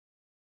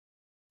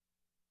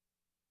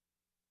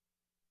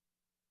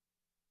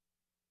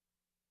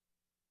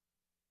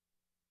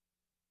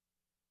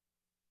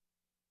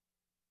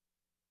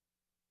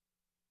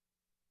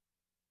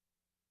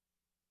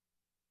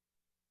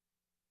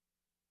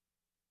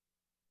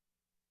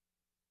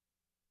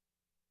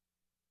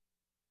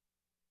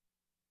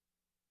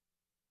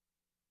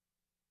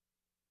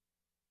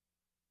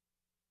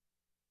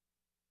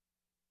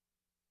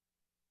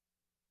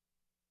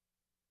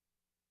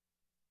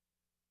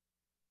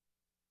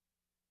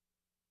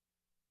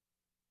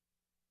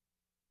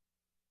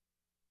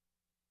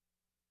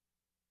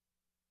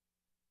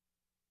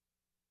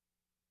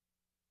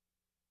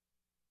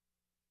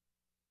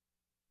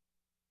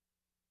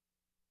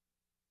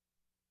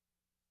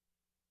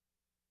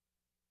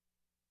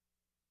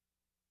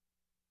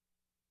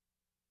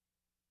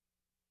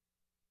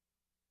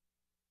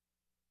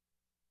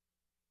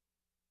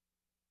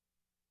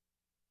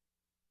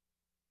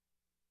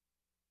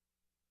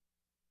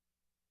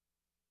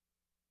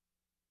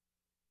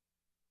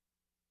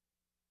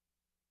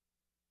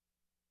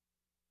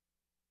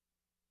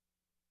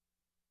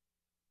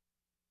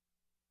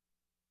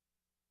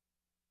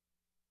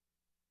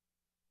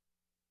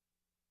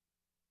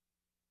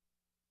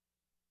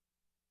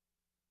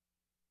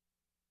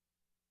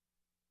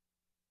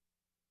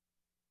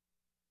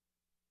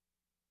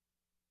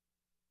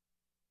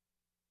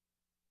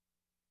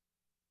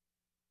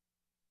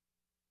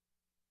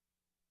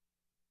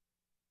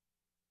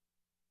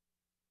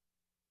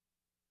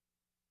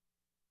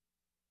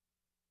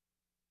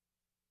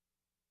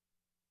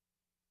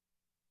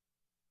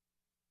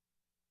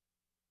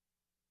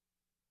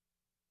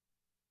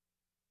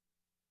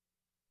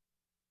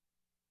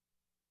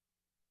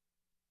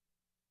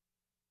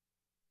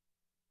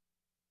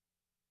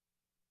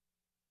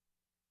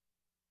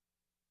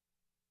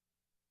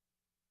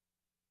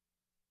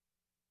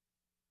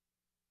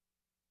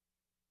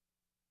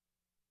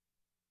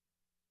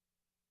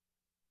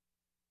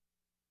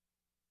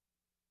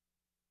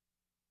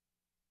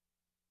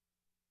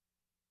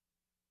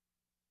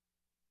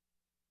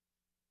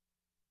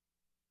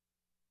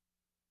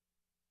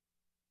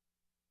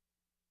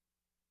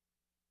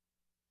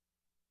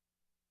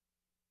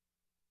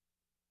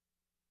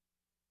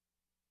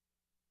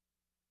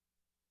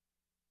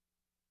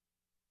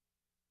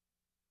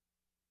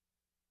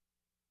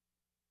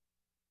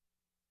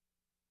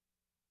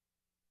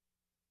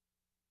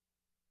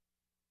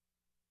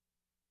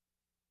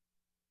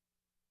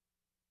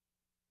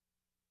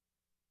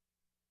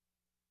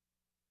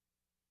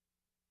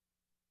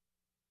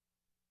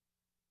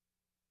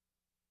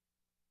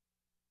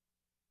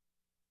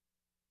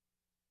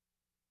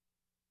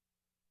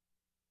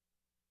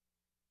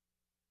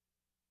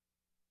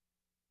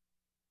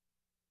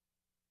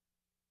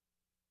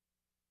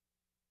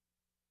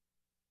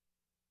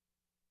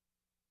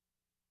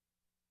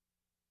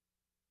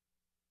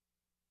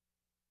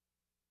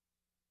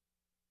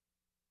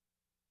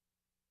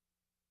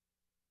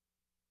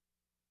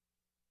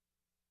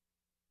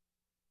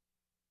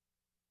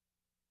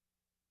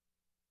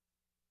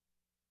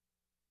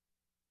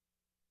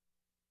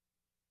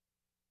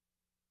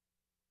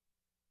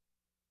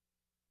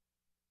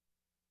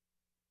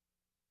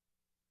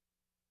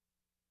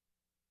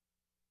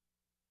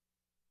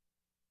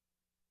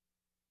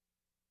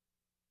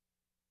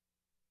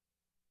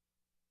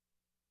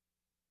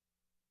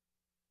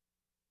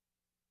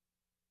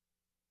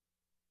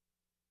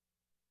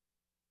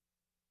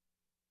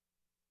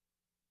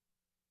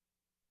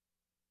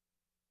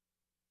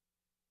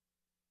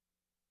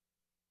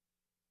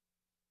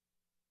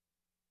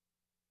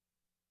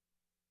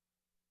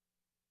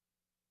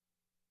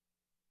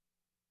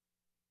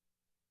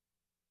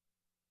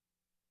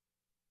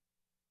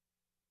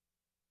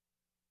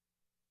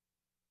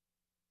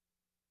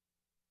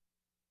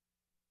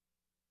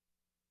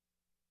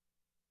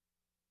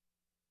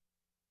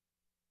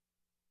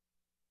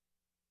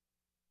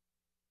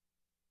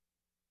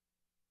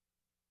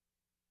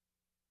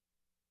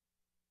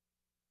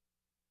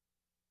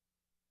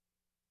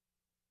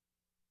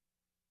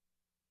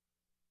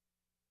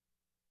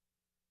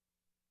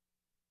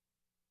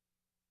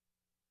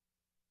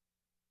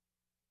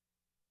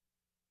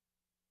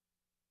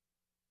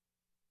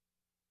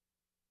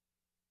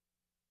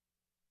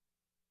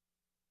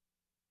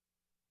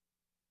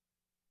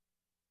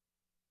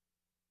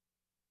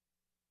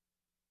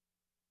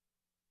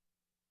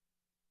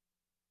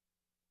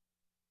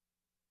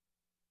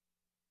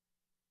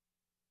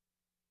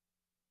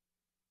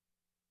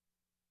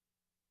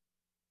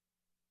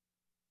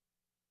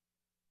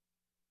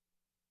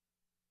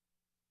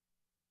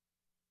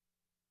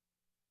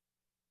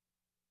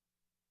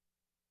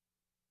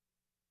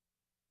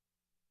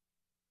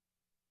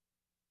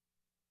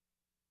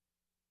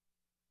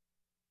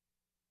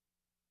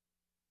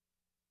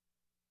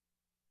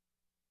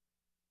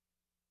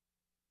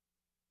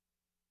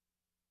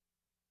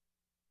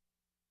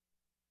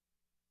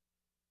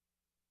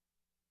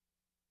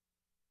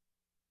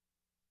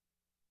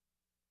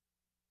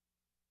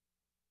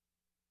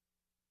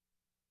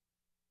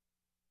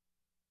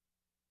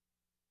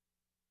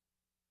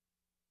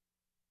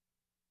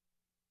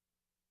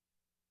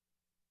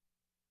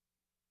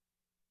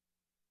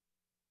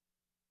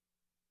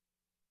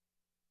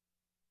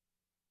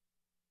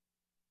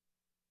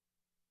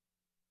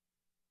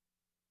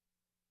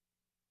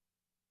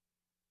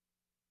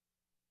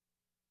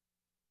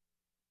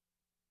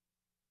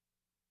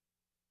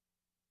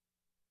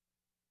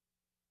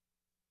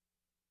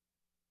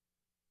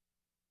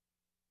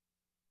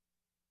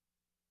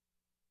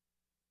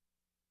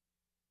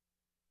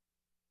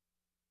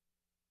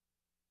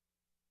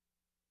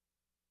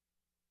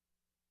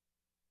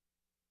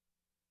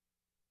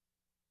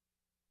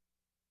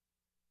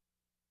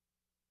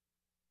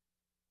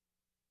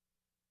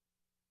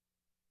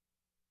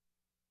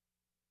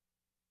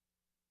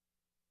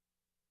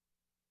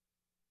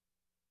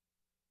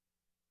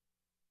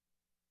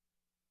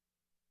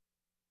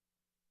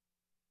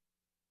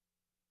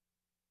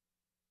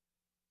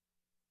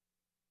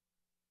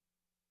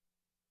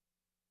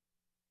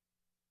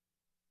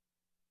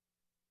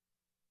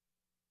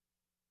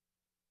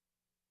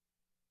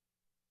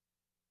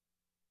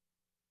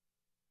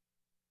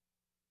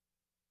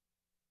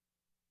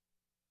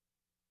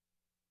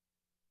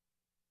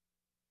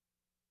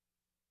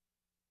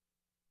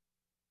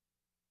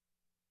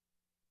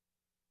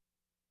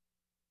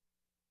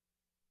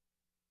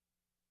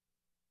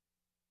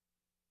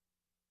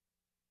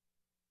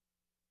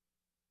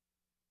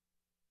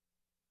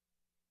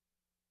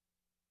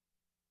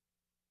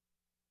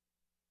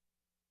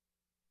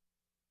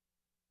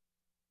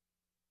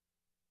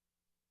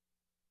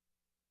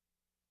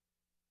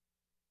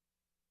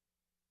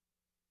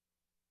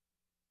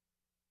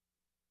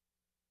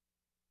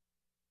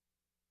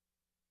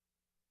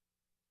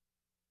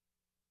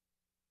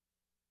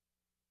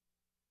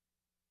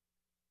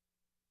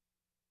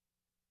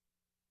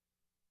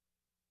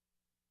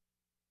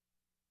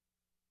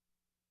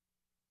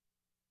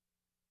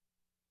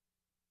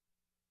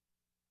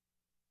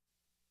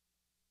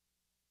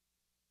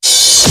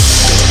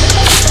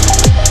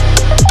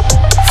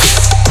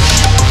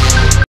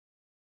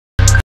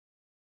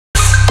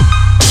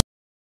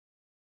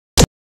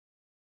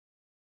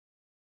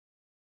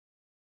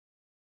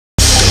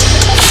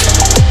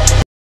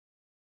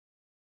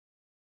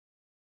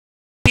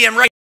I'm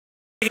right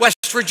in West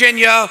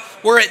Virginia.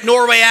 We're at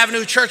Norway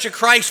Avenue, Church of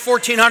Christ,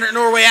 1400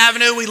 Norway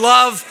Avenue. We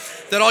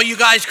love that all you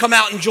guys come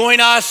out and join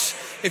us.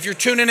 If you're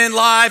tuning in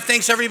live,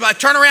 thanks everybody.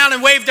 Turn around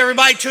and wave to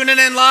everybody tuning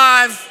in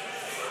live.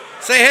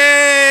 Say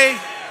hey.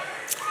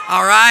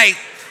 All right.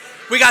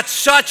 We got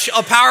such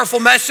a powerful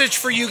message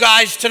for you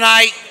guys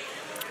tonight.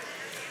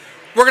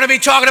 We're going to be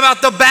talking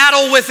about the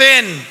battle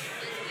within.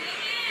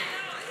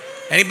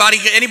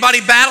 Anybody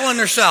battling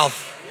themselves?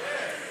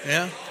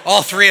 Yeah.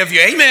 All three of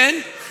you.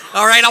 Amen.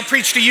 All right, I'll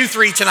preach to you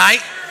three tonight.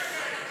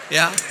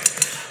 Yeah.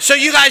 So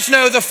you guys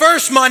know the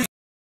first Monday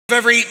of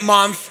every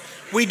month,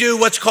 we do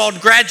what's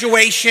called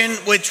graduation,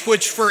 which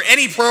for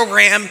any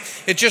program,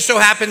 it just so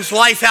happens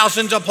Lifehouse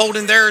ends up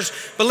holding theirs.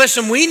 But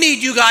listen, we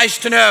need you guys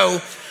to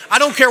know, I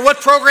don't care what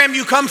program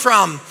you come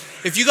from,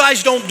 if you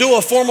guys don't do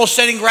a formal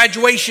setting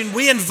graduation,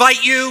 we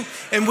invite you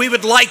and we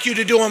would like you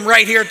to do them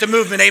right here at the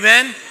movement.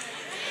 Amen?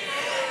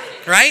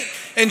 Right?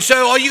 And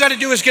so all you got to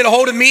do is get a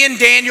hold of me and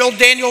Daniel.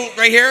 Daniel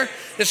right here.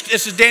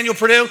 This is Daniel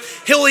Perdue.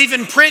 He'll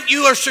even print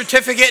you a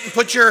certificate and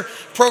put your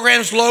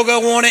program's logo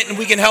on it, and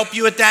we can help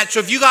you with that. So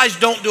if you guys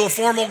don't do a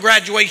formal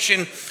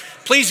graduation,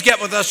 please get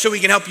with us so we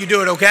can help you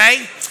do it,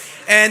 okay?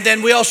 And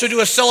then we also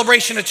do a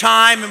celebration of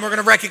time, and we're going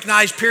to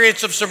recognize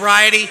periods of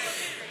sobriety.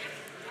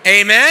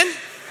 Amen?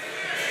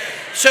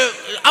 So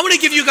I want to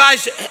give you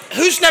guys,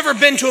 who's never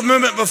been to a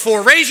movement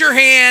before? Raise your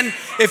hand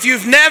if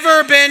you've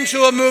never been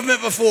to a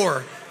movement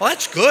before. Well,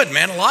 that's good,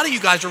 man. A lot of you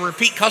guys are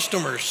repeat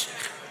customers.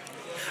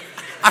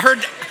 I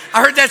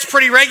heard that's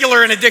pretty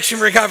regular in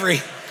addiction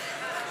recovery.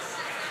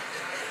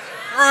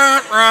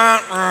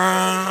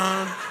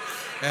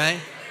 Okay.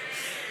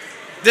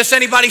 This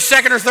anybody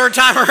second or third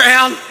time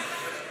around?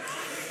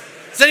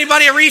 Is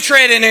anybody a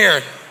retread in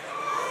here?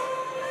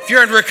 If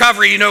you're in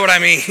recovery, you know what I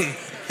mean.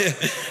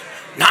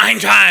 9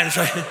 times.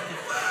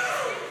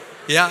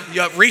 Yeah,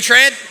 you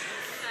retread?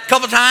 A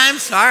couple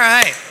times? All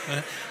right.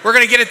 We're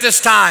going to get it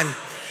this time.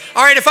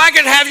 All right, if I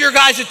could have your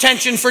guys'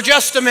 attention for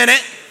just a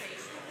minute.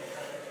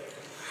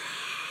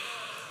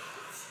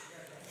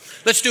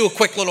 Let's do a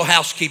quick little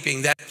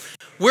housekeeping. That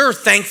we're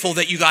thankful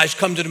that you guys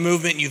come to the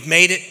movement and you've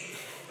made it.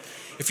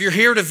 If you're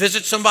here to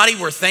visit somebody,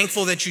 we're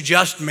thankful that you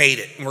just made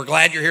it, and we're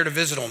glad you're here to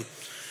visit them.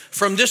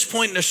 From this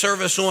point in the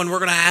service on, we're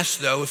going to ask,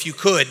 though, if you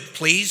could,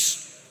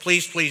 please,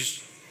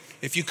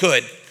 if you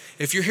could,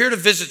 if you're here to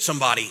visit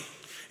somebody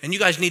and you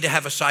guys need to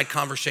have a side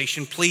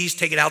conversation, please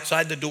take it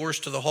outside the doors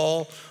to the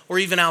hall or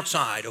even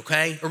outside,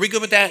 okay? Are we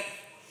good with that?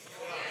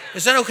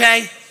 Is that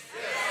okay?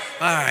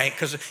 All right,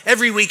 because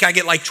every week I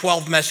get like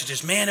 12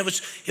 messages. Man, it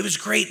was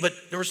great, but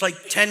there was like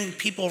 10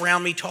 people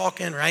around me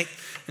talking, right?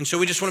 And so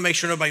we just want to make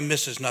sure nobody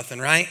misses nothing,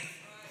 right?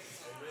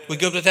 We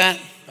good with that?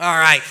 All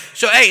right.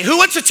 So, hey, who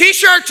wants a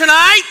t-shirt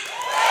tonight?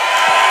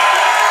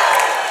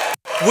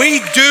 We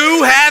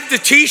do have the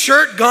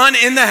t-shirt gun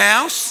in the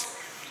house.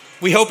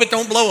 We hope it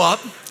don't blow up.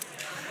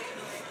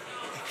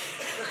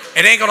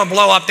 It ain't going to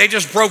blow up. They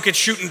just broke it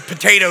shooting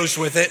potatoes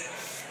with it.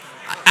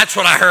 That's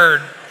what I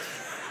heard.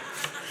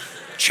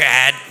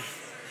 Chad.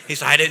 He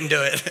said, I didn't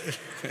do it.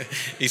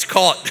 He's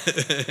caught.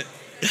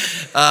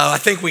 I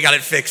think we got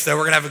it fixed, though.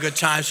 We're going to have a good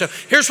time. So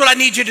here's what I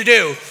need you to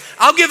do.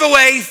 I'll give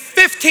away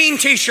 15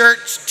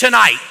 t-shirts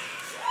tonight.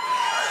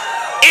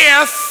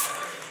 If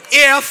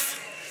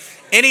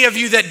any of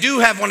you that do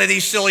have one of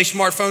these silly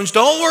smartphones,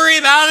 don't worry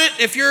about it.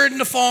 If you're in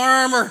the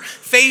farm or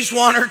phase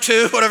 1 or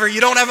 2, whatever,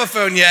 you don't have a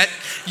phone yet,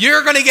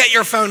 you're going to get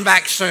your phone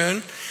back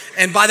soon.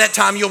 And by that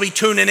time, you'll be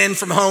tuning in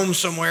from home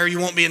somewhere. You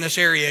won't be in this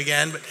area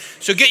again.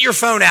 So get your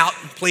phone out,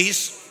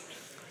 please.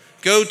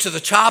 Go to the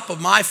top of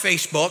my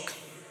Facebook,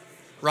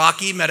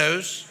 Rocky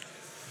Meadows,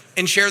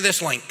 and share this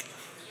link.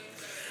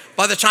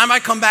 By the time I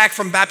come back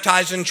from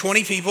baptizing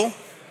 20 people,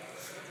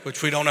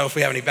 which we don't know if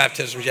we have any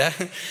baptisms yet,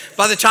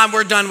 by the time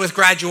we're done with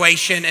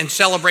graduation and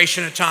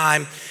celebration of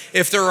time,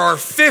 if there are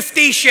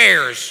 50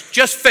 shares,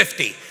 just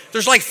 50,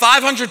 there's like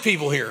 500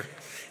 people here.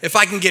 If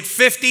I can get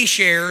 50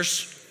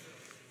 shares,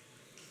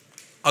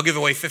 I'll give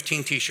away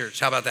 15 t-shirts.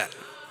 How about that?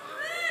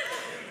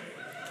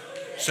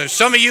 So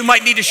some of you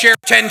might need to share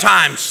 10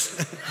 times.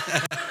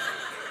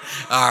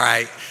 All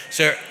right.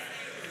 So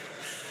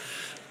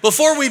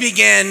before we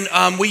begin,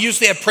 we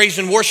usually have praise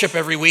and worship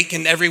every week.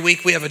 And every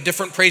week we have a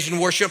different praise and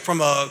worship,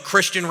 from a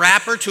Christian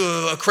rapper to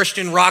a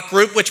Christian rock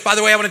group, which, by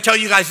the way, I want to tell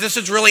you guys, this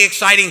is really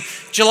exciting.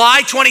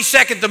 July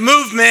 22nd, the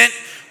movement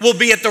will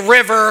be at the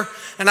River.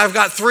 And I've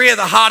got 3 of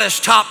the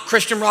hottest top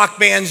Christian rock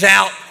bands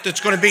out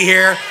that's going to be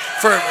here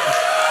for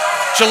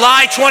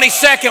July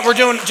 22nd. We're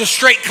doing just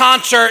straight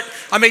concert.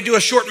 I may do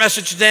a short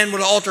message then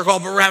with an altar call,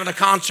 but we're having a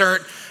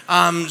concert.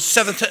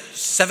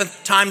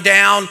 Seventh Time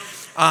Down,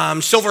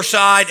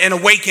 Silverside, and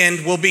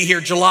Awakened will be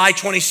here July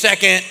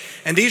 22nd.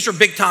 And these are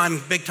big time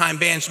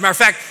bands. As a matter of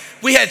fact,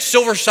 we had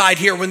Silverside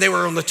here when they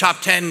were on the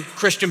top 10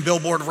 Christian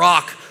Billboard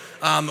Rock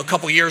a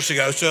couple years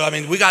ago. So, I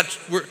mean,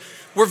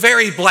 we're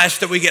very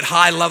blessed that we get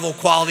high level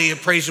quality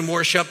of praise and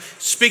worship.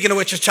 Speaking of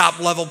which, is top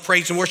level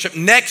praise and worship.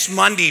 Next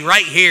Monday,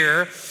 right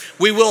here,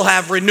 we will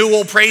have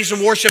renewal praise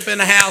and worship in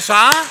the house,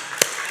 huh?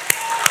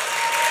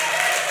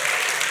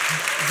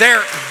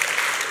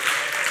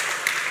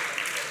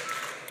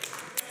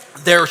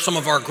 They're some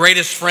of our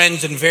greatest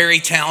friends and very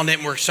talented,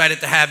 and we're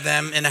excited to have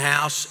them in the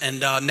house. And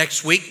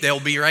next week, they'll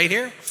be right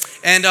here.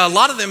 And a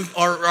lot of them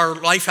are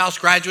Lifehouse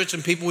graduates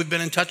and people we've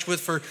been in touch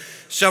with for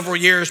several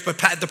years. But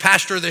the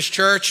pastor of this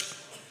church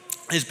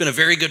has been a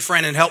very good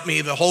friend and helped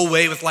me the whole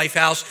way with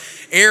Lifehouse.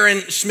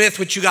 Aaron Smith,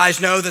 which you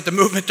guys know that the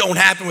movement don't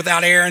happen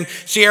without Aaron.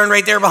 See Aaron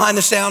right there behind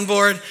the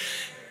soundboard?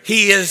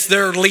 He is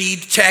their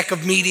lead tech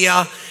of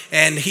media,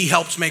 and he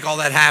helps make all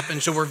that happen.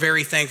 So we're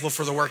very thankful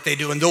for the work they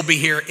do, and they'll be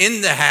here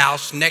in the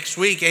house next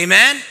week.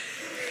 Amen?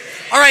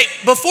 All right,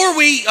 before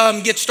we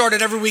get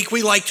started, every week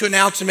we like to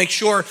announce and make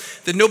sure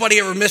that nobody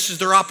ever misses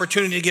their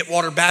opportunity to get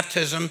water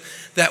baptism,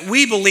 that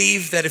we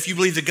believe that if you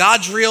believe that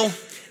God's real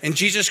and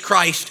Jesus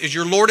Christ is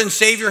your Lord and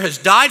Savior, has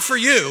died for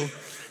you,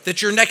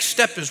 that your next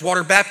step is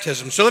water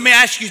baptism. So let me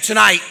ask you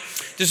tonight,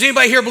 does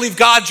anybody here believe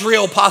God's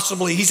real?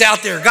 Possibly. He's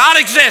out there. God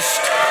exists.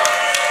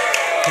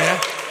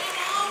 Yeah.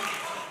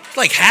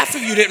 Like half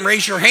of you didn't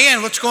raise your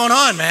hand. What's going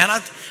on, man?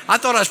 I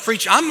thought I was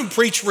preaching. I'm going to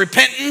preach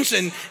repentance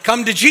and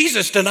come to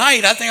Jesus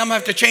tonight. I think I'm going to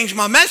have to change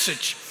my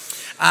message.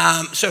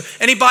 So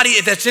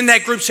anybody that's in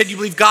that group said you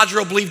believe God's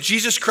real, believe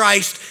Jesus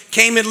Christ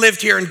came and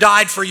lived here and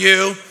died for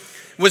you,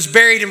 was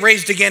buried and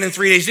raised again in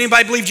 3 days.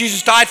 Anybody believe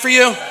Jesus died for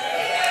you?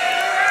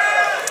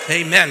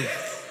 Amen.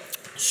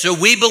 So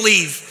we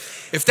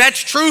believe if that's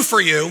true for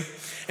you,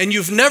 and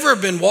you've never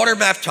been water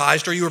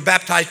baptized, or you were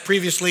baptized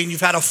previously and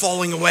you've had a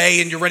falling away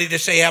and you're ready to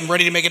say, I'm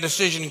ready to make a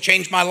decision and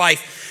change my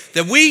life,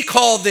 that we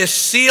call this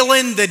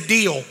sealing the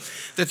deal.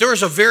 That there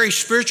is a very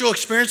spiritual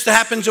experience that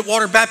happens at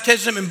water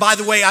baptism. And by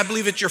the way, I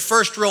believe it's your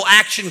first real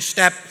action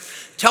step,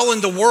 telling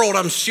the world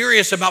I'm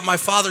serious about my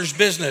Father's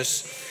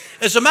business.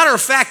 As a matter of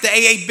fact, the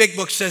AA Big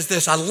Book says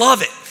this. I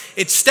love it.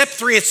 It's step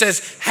 3. It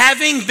says,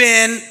 having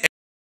been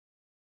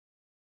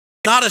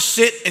not a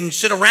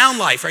sit around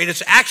life, right?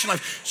 It's action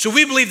life. So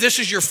we believe this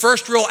is your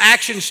first real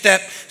action step,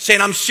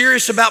 saying, I'm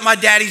serious about my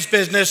daddy's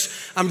business.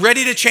 I'm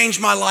ready to change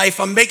my life.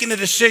 I'm making a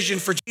decision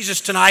for Jesus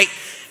tonight,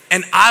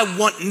 and I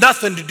want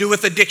nothing to do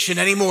with addiction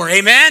anymore.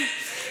 Amen?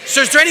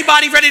 So is there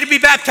anybody ready to be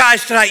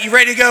baptized tonight? You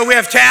ready to go? We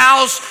have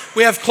towels.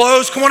 We have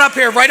clothes. Come on up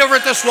here, right over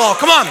at this wall.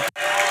 Come on.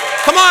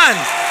 Come on.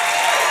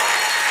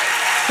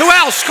 Who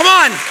else? Come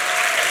on.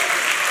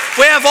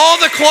 We have all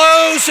the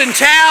clothes and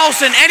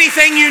towels and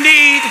anything you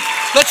need.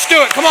 Let's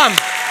do it. Come on.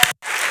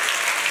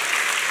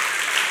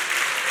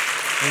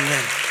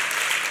 Amen.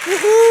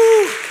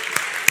 Woohoo.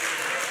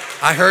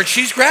 I heard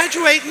she's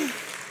graduating.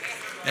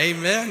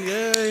 Amen.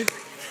 Yay.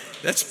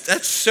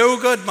 That's so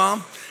good,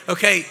 Mom.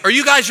 Okay, are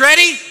you guys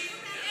ready?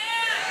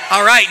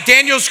 All right,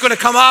 Daniel's going to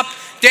come up.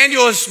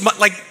 Daniel is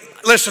like,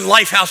 listen,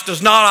 Lifehouse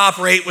does not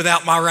operate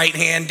without my right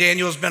hand.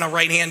 Daniel's been a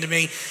right hand to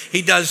me.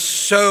 He does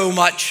so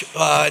much,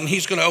 and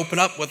he's going to open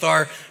up with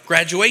our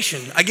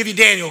graduation. I give you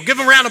Daniel. Give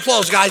him a round of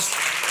applause, guys.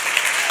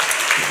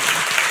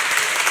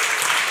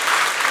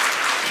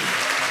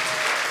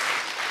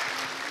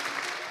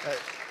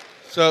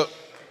 So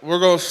we're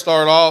going to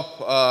start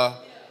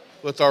off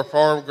with our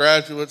farm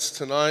graduates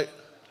tonight.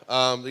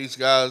 These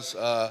guys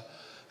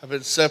have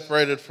been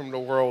separated from the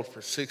world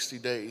for 60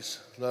 days.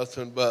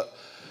 Nothing but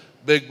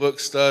big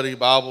book study,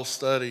 Bible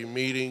study,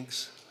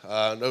 meetings,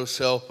 no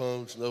cell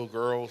phones, no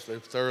girls.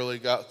 They've thoroughly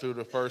got through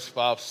the first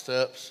 5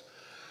 steps,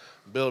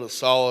 built a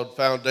solid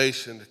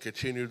foundation to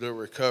continue their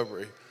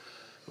recovery.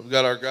 We've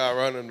got our guy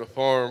running the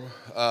farm,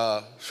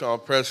 Sean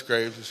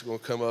Pressgraves, is going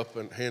to come up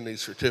and hand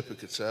these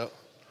certificates out.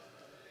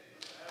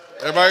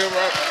 Everybody give him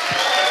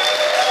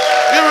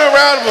a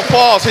round of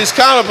applause. He's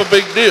kind of a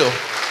big deal.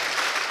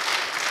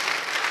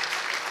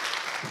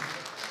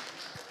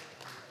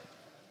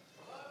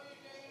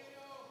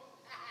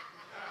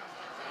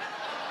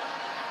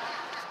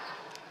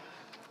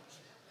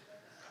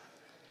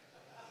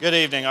 Good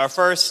evening. Our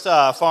first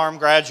farm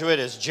graduate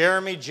is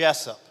Jeremy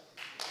Jessup.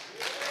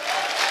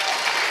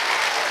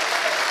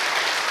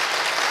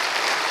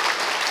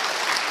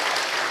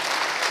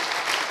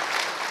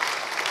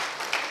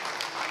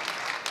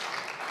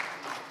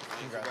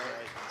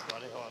 Congratulations,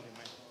 buddy.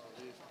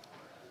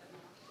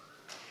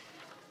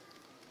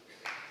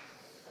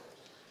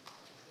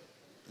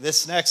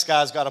 This next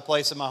guy's got a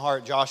place in my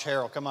heart. Josh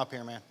Harrell, come up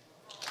here, man.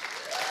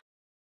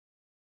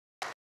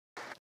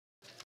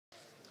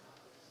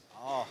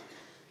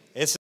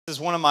 This is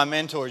one of my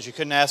mentors. You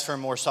couldn't ask for a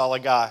more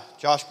solid guy.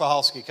 Josh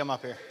Pahalski, come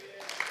up here.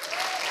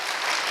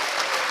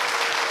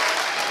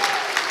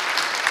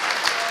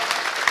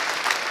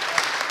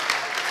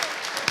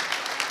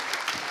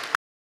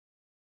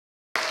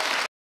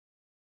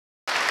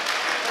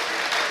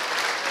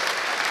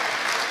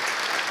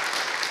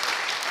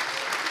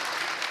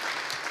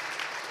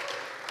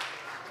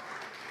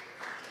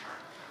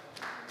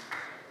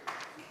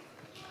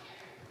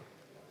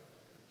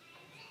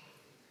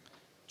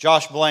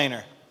 Josh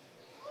Blainer.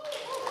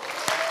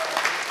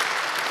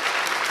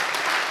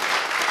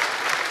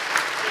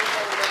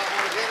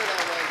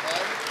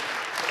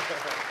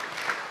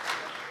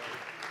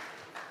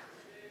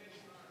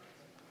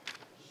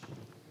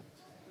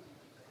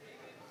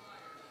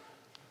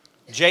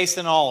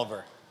 Jason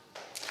Oliver.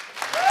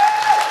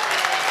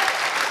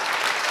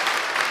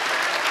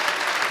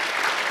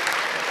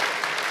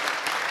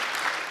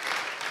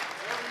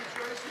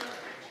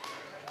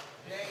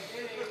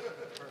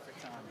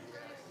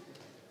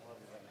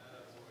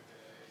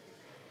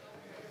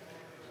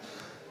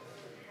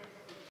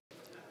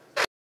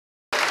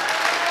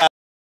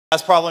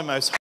 That's probably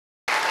most.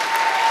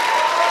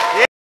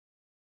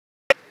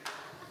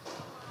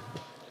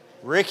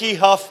 Ricky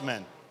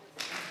Huffman.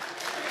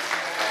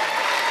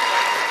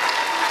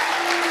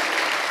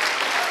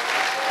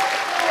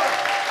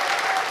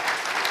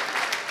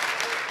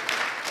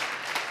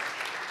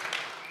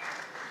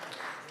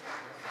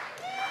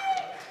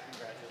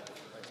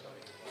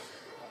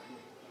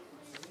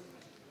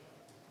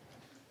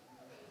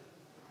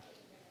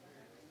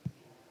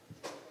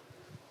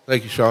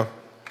 Thank you, Sean.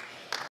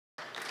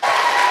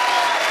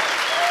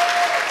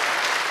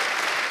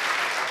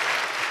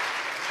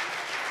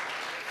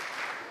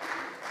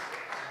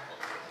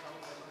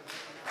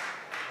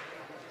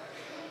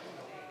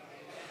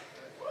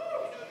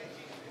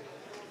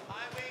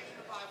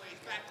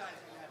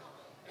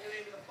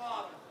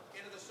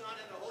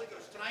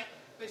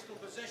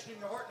 In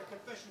your heart and a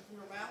confession from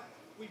your mouth,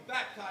 we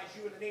baptize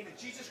you in the name of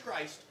Jesus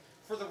Christ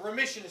for the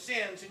remission of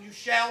sins, and you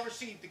shall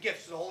receive the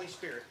gifts of the Holy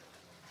Spirit.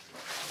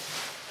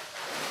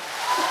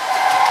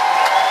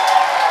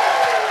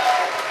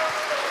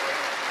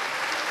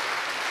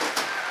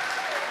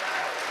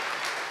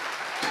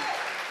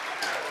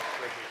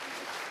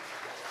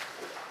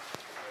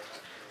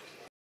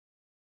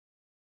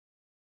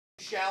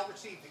 You shall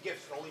receive the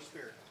gifts of the Holy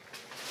Spirit.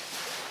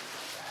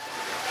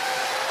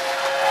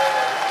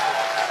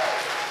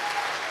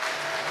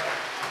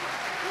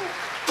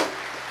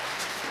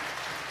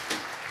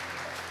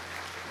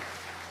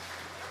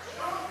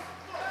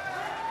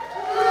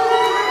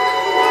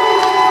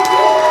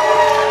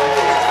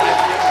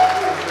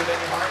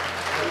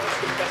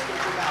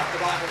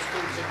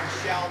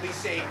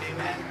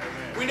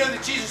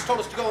 Jesus told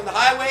us to go in the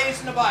highways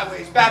and the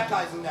byways,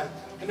 baptizing them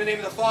in the name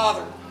of the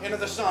Father, and of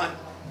the Son,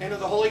 and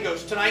of the Holy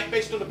Ghost. Tonight,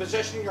 based on the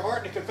possession in your heart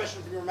and a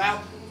confession from your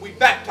mouth, we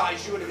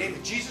baptize you in the name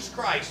of Jesus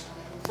Christ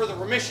for the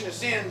remission of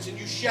sins, and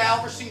you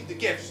shall receive the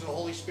gifts of the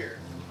Holy Spirit.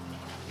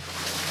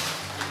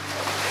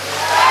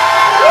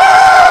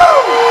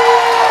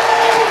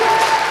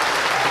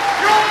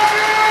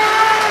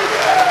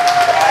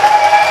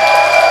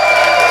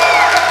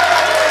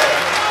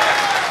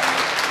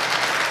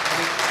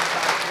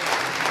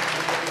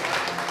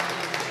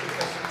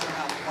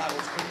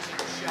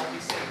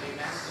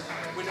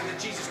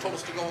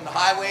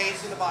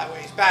 Highways and the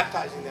byways,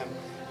 baptizing them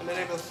in the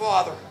name of the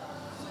Father,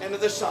 and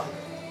of the Son,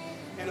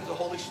 and of the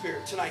Holy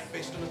Spirit. Tonight,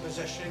 based on the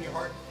possession in your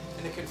heart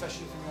and the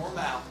confession from your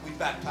mouth, we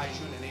baptize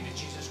you in the name of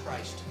Jesus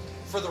Christ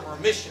for the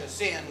remission of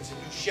sins, and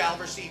you shall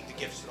receive the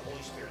gifts of the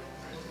Holy Spirit.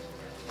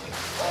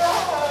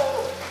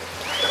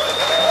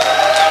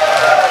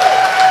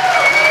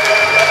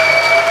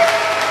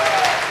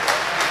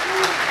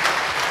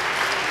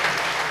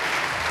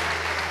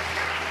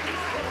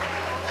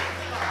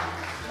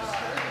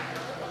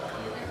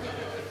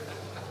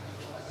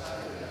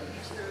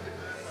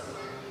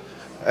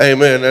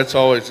 Amen. That's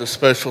always a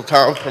special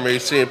time for me,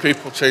 seeing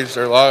people change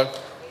their life.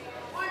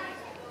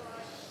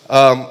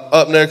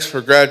 Up next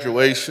for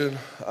graduation,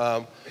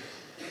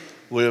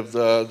 we have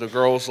the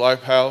Girls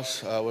Life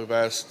House. We've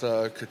asked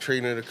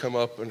Katrina to come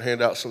up and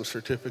hand out some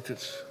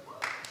certificates.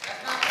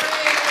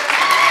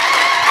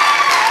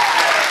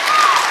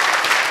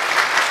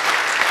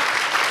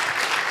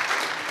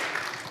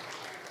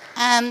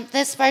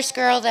 This first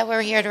girl that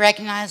we're here to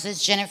recognize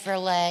is Jennifer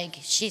Legg.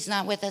 She's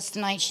not with us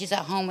tonight. She's at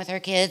home with her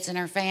kids and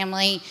her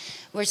family.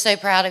 We're so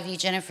proud of you,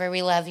 Jennifer.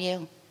 We love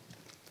you.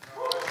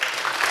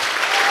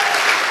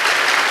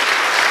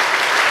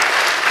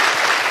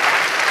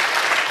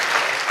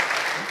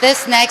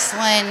 This next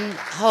one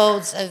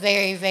holds a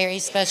very, very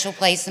special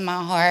place in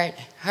my heart.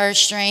 Her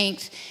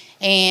strength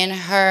and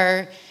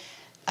her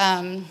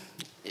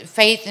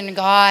faith in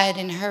God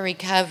and her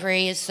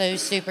recovery is so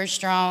super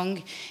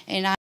strong.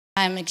 And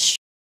I'm extremely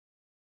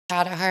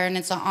proud of her, and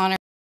it's an honor.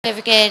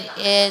 Certificate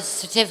is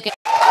certificate.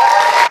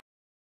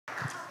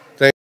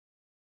 Thank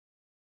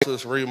you.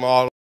 This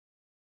remodel.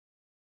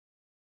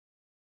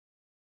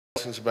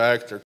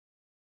 Back there.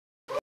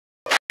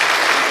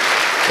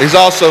 He's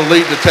also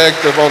lead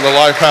detective on the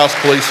Lifehouse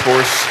Police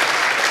Force.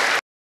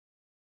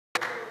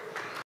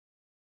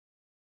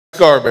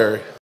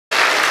 Scarberry.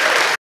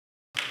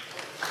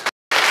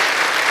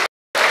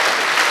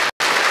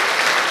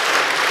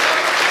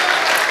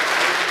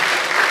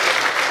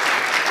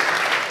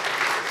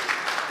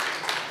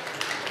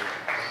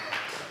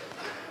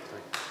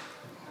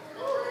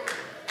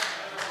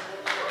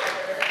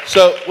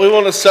 So we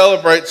want to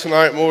celebrate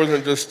tonight more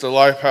than just the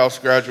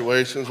Lifehouse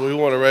graduations. We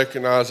want to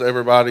recognize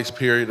everybody's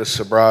period of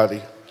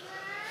sobriety.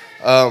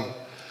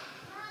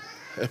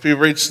 If you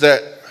reach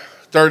that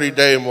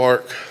 30-day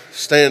mark,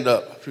 stand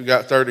up if you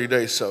got 30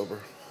 days sober.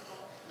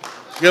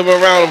 Give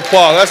them a round of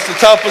applause. That's the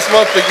toughest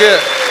month to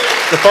get.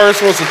 The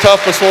first one's the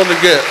toughest one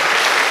to get.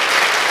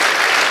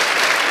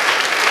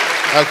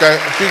 Okay,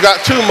 if you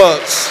got 2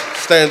 months,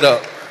 stand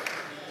up.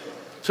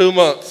 2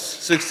 months,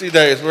 60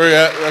 days. We're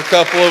at a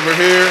couple over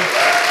here.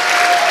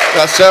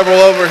 Got several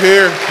over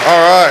here.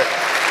 All right.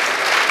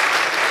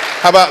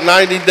 How about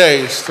 90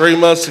 days? 3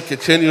 months of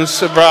continuous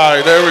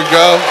sobriety. There we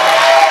go.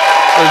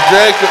 For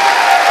Jacob.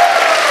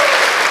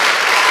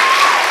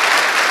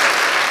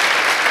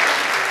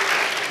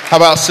 How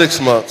about 6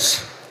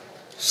 months?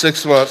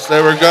 6 months.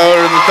 There we go.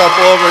 There's a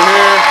couple over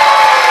here.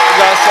 We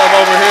got some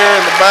over here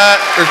in the back.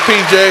 There's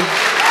PJ.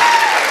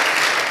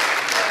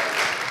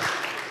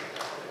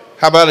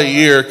 How about a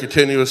year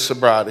continuous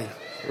sobriety?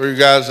 Where you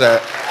guys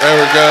at?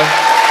 There we go.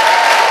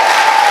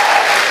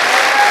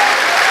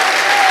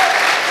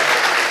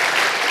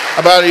 How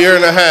about a year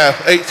and a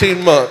half?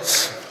 18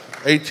 months.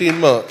 18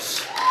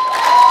 months.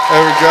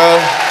 There we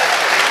go.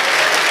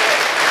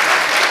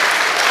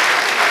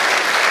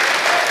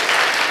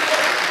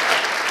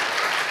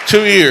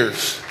 Two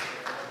years.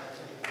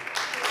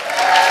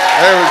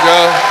 There we go.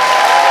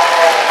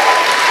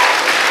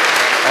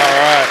 All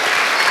right.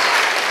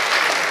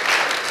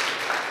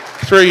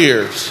 3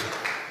 years.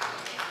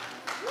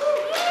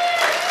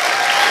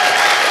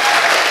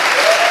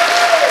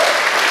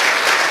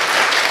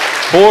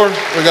 4.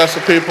 We got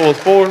some people with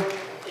 4.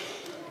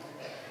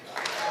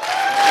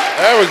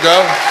 There we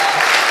go.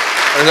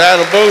 There's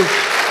Adam Booth.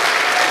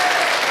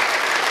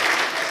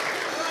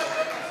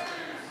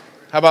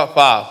 How about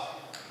 5?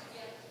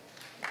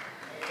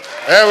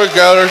 There we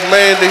go. There's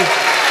Mandy.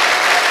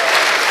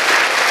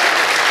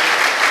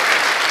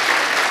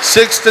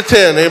 6 to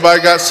 10.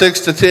 Anybody got 6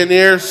 to 10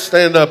 years?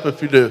 Stand up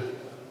if you do.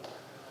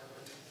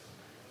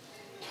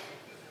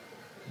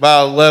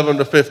 About 11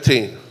 to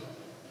 15.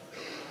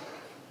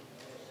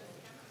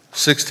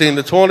 16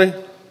 to 20.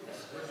 There's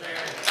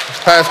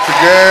Pastor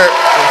Garrett.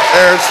 There's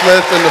Aaron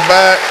Smith in the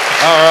back.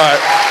 All right.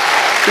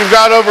 If you've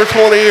got over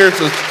 20 years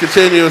of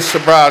continuous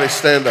sobriety,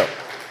 stand up.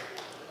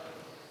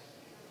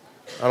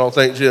 I don't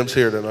think Jim's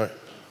here tonight.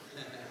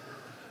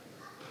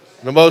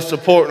 The most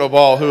important of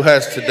all, who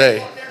has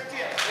today?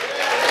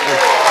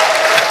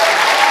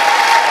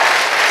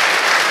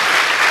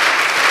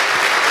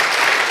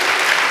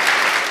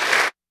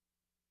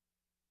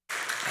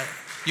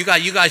 You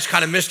guys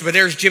kind of missed it, but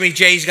there's Jimmy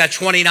J. He's got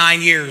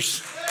 29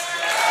 years.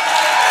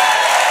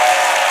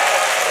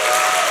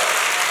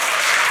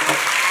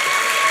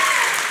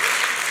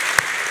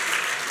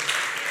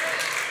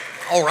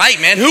 All right,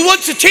 man. Who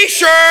wants a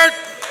t-shirt?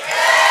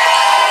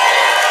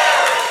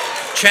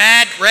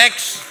 Chad,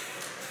 Rex.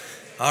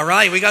 All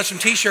right, we got some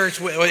t-shirts.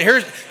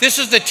 This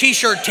is the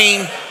t-shirt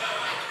team.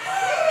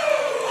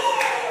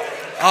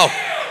 Oh.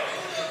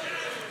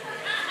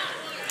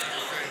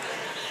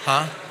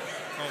 Huh?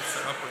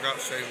 I forgot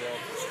Shane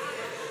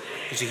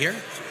Walker. Is he here?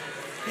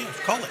 Yeah,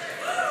 call it.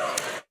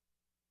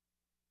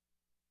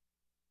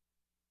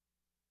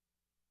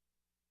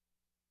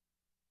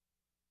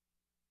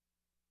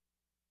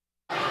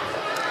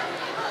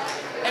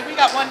 Hey, we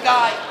got one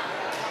guy.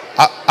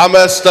 I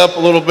messed up a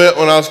little bit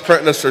when I was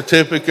printing the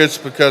certificates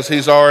because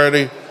he's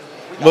already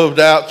moved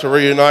out to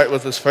reunite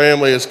with his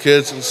family, his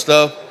kids and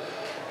stuff.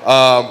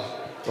 But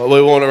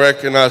we want to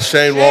recognize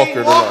Shane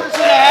Walker tonight.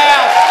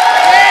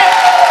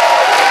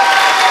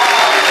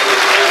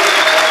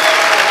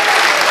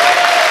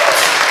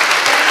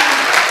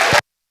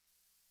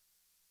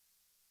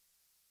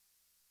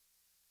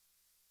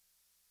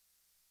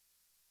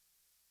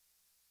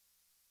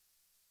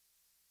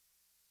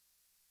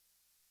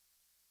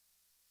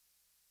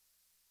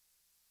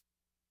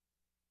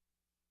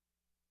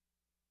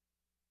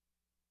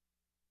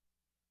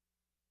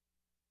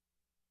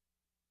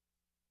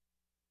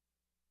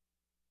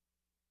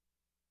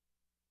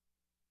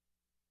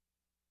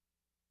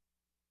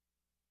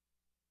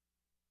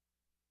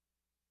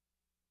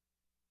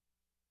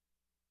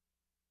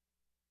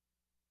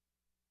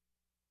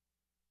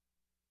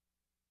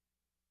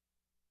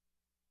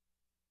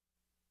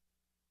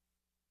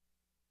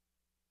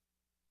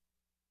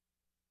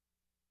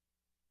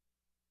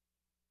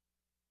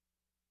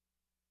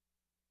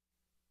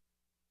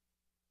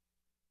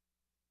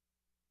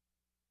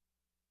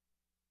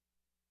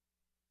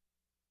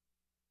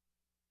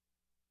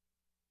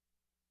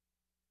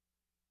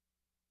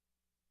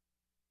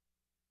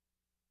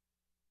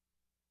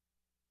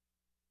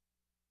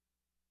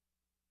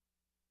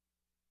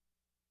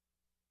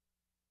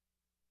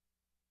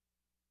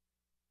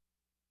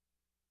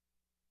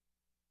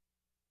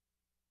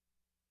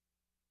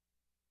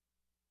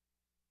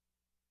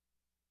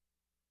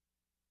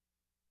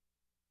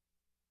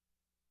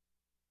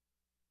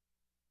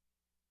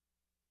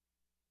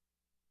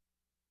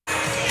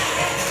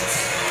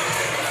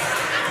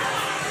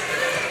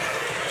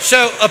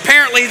 So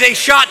apparently they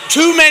shot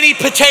too many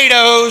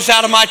potatoes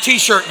out of my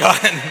t-shirt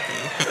gun.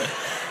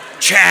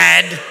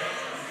 Chad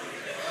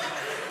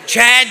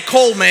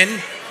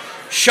Coleman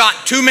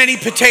shot too many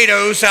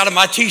potatoes out of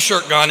my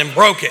t-shirt gun and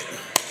broke it.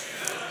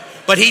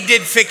 But he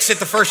did fix it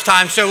the first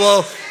time,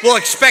 so we'll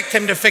expect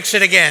him to fix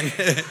it again.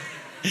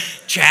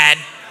 Chad.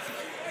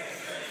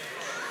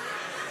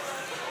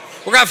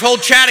 We're going to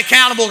hold Chad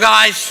accountable,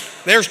 guys.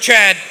 There's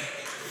Chad.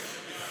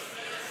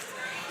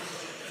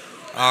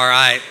 All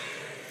right.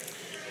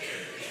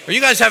 Are you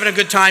guys having a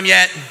good time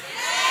yet?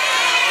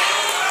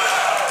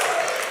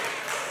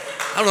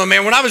 I don't know,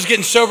 man. When I was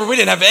getting sober, we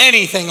didn't have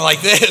anything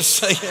like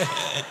this.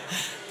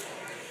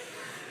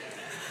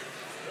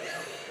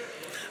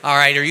 All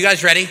right, are you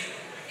guys ready?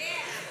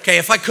 Okay,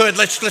 if I could,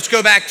 let's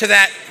go back to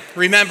that.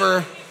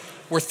 Remember,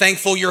 we're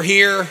thankful you're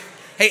here.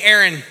 Hey,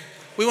 Aaron,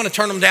 we want to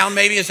turn them down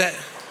maybe? Is that?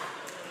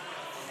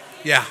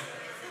 Yeah.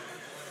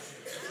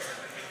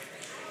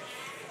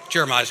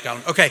 Jeremiah's got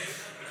them. Okay,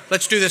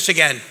 let's do this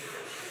again.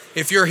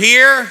 If you're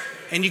here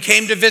and you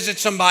came to visit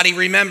somebody,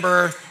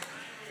 remember,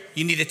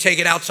 you need to take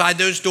it outside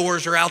those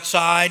doors or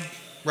outside,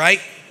 right?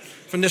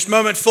 From this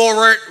moment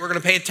forward, we're going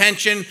to pay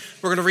attention.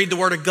 We're going to read the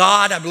Word of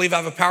God. I believe I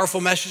have a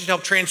powerful message to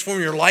help transform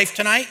your life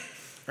tonight,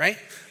 right?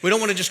 We don't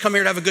want to just come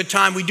here to have a good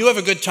time. We do have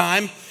a good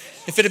time.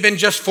 If it had been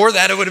just for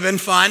that, it would have been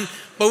fun.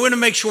 But we want to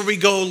make sure we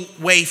go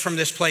away from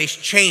this place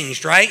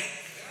changed, right?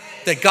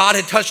 That God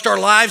had touched our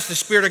lives. The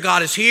Spirit of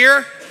God is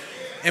here.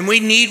 And we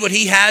need what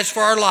He has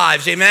for our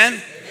lives.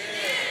 Amen?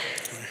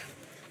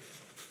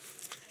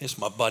 It's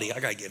my buddy. I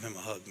got to give him a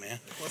hug, man.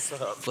 What's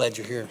up? Glad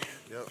you're here.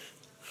 Yep.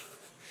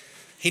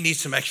 He needs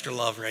some extra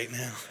love right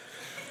now.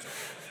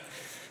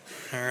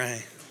 All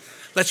right.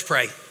 Let's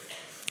pray.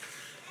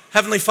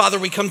 Heavenly Father,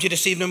 we come to you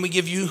this evening. We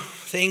give you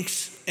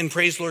thanks and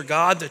praise, Lord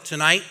God, that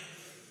tonight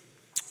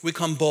we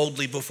come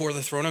boldly before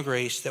the throne of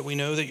grace, that we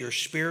know that your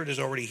Spirit is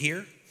already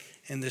here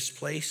in this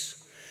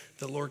place,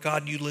 that, Lord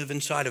God, you live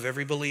inside of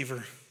every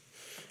believer.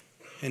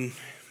 And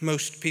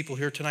most people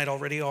here tonight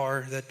already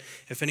are, that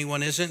if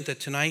anyone isn't,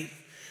 that tonight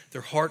their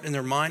heart and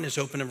their mind is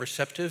open and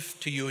receptive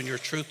to you and your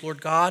truth,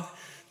 Lord God,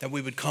 that we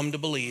would come to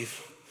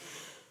believe.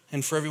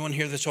 And for everyone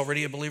here that's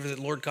already a believer, that,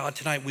 Lord God,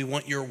 tonight we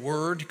want your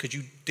word, because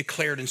you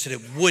declared and said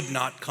it would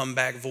not come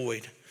back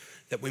void,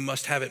 that we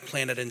must have it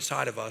planted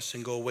inside of us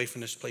and go away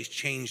from this place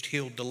changed,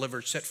 healed,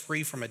 delivered, set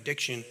free from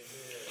addiction.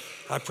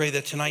 I pray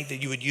that tonight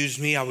that you would use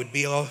me. I would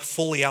be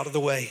fully out of the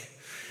way,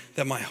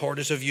 that my heart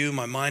is of you,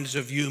 my mind is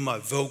of you, my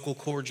vocal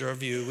cords are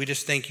of you. We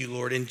just thank you,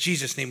 Lord. In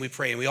Jesus' name we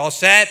pray. And we all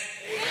said,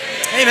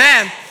 amen.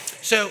 Amen.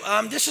 So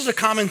this is a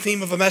common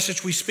theme of a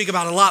message we speak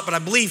about a lot, but I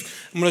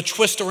believe I'm going to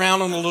twist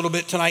around on a little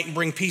bit tonight and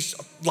bring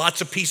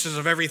lots of pieces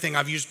of everything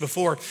I've used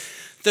before.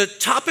 The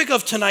topic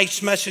of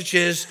tonight's message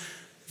is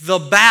the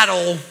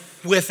battle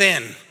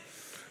within,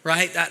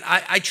 right?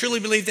 I truly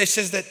believe this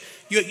says that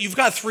you've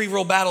got three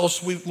real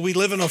battles. We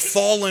live in a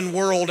fallen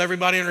world.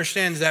 Everybody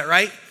understands that,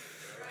 right?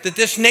 That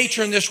this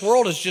nature in this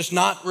world is just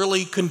not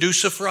really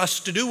conducive for us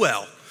to do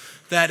well.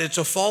 That it's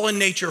a fallen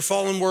nature, a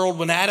fallen world.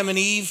 When Adam and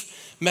Eve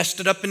messed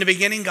it up in the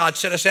beginning, God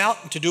set us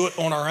out to do it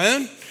on our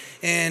own.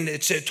 And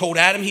it told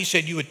Adam, he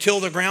said, you would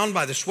till the ground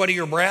by the sweat of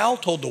your brow.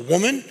 Told the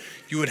woman,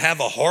 you would have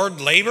a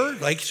hard labor.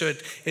 So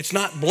it's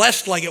not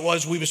blessed like it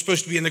was we were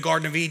supposed to be in the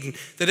Garden of Eden.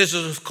 That is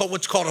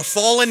what's called a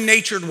fallen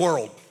natured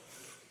world.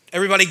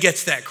 Everybody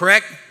gets that,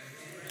 correct?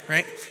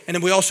 Right? And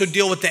then we also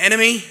deal with the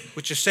enemy,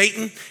 which is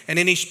Satan, and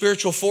any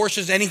spiritual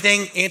forces,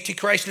 anything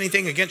antichrist,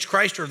 anything against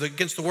Christ or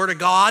against the Word of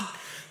God,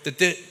 that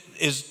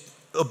is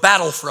a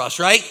battle for us,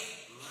 right?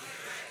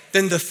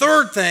 Then the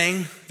third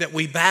thing that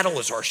we battle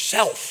is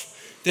ourself.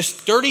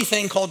 This dirty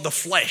thing called the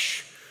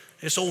flesh.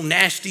 This old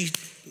nasty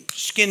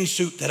skin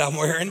suit that I'm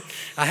wearing.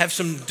 I have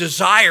some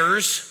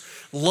desires,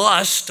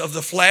 lust of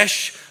the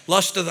flesh,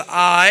 lust of the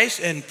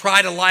eyes, and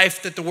pride of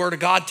life that the Word of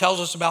God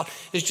tells us about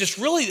is just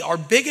really our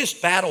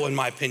biggest battle, in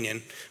my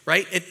opinion,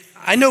 right?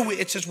 I know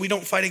it says we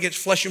don't fight against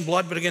flesh and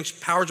blood, but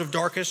against powers of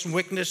darkness and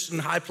wickedness in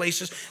high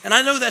places. And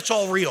I know that's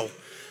all real.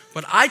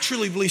 But I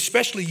truly believe,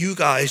 especially you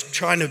guys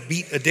trying to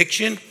beat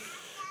addiction,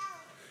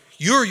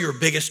 you're your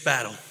biggest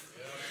battle.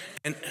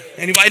 And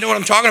anybody know what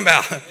I'm talking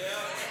about?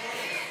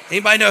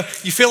 Anybody know?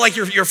 You feel like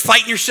you're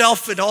fighting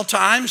yourself at all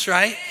times,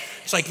 right?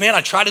 It's like, man,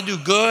 I try to do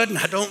good and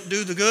I don't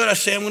do the good I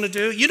say I'm going to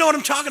do. You know what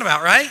I'm talking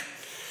about, right?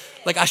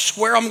 Like, I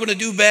swear I'm going to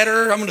do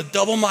better. I'm going to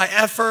double my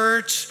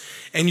efforts.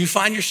 And you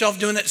find yourself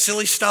doing that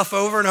silly stuff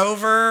over and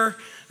over,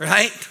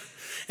 right?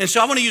 And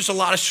so I want to use a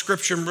lot of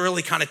scripture and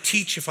really kind of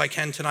teach, if I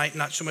can tonight,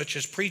 not so much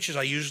as preach as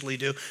I usually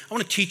do. I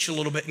want to teach a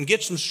little bit and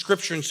get some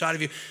scripture inside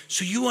of you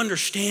so you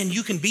understand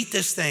you can beat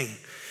this thing.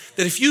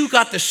 That if you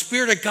got the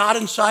Spirit of God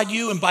inside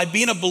you, and by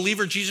being a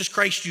believer of Jesus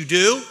Christ, you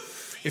do.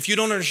 If you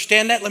don't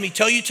understand that, let me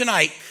tell you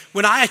tonight,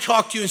 when I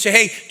talk to you and say,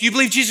 hey, do you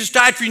believe Jesus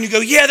died for you? And you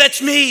go, yeah,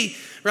 that's me,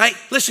 right?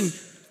 Listen,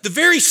 the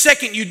very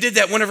second you did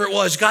that, whenever it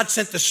was, God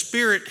sent the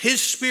Spirit,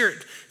 His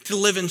Spirit, to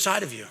live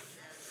inside of you.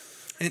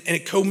 And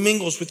it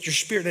commingles with your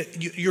spirit.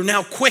 You're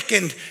now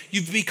quickened.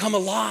 You've become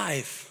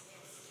alive.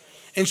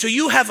 And so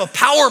you have a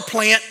power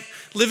plant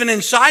living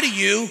inside of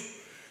you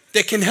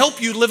that can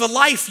help you live a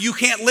life you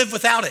can't live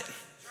without it.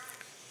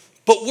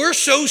 But we're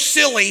so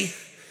silly,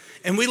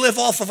 and we live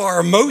off of our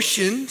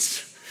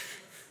emotions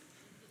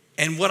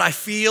and what I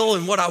feel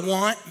and what I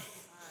want.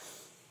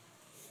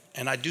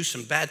 And I do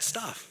some bad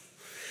stuff.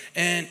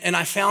 And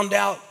I found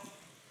out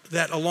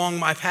that along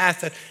my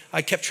path that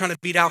I kept trying to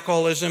beat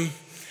alcoholism,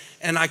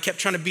 and I kept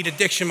trying to beat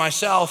addiction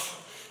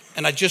myself,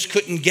 and I just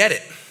couldn't get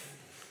it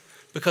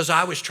because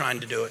I was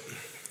trying to do it.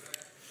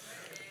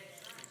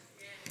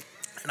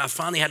 And I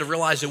finally had to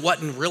realize it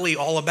wasn't really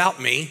all about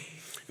me.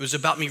 It was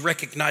about me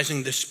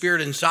recognizing the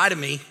Spirit inside of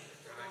me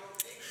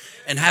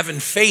and having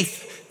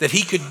faith that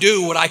He could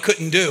do what I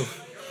couldn't do.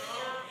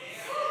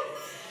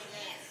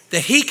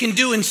 That He can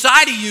do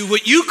inside of you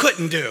what you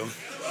couldn't do.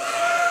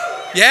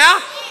 Yeah?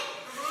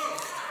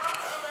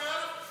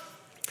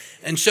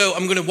 And so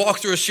I'm going to walk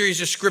through a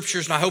series of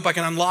scriptures, and I hope I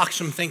can unlock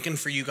some thinking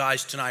for you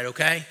guys tonight,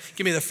 okay?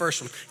 Give me the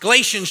first one.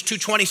 Galatians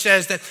 2:20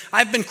 says that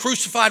I've been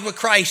crucified with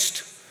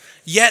Christ,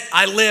 yet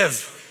I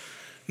live.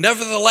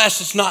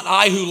 Nevertheless, it's not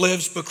I who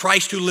lives, but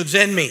Christ who lives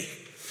in me.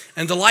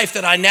 And the life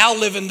that I now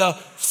live in the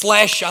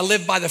flesh, I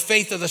live by the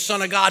faith of the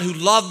Son of God who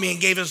loved me and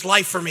gave his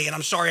life for me. And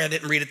I'm sorry I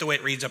didn't read it the way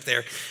it reads up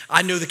there.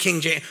 I know the King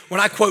James. When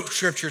I quote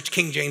scripture, it's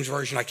King James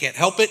Version. I can't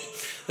help it.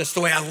 That's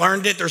the way I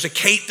learned it.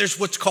 There's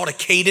what's called a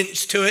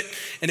cadence to it,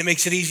 and it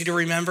makes it easy to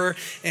remember.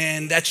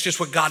 And that's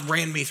just what God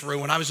ran me through.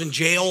 When I was in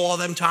jail all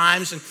them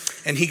times,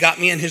 and he got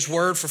me in his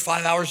word for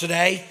 5 hours a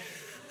day,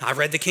 I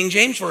read the King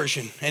James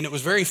Version, and it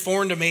was very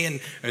foreign to me,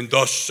 and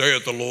thus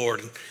saith the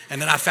Lord.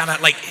 And then I found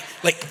out, like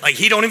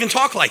he don't even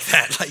talk like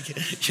that. Like,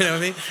 you know what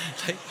I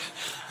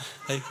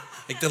mean?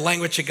 Like the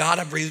language of God,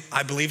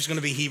 I believe is going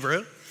to be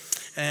Hebrew.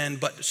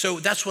 But so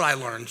that's what I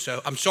learned.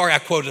 So I'm sorry I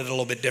quoted it a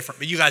little bit different,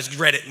 but you guys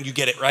read it and you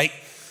get it, right?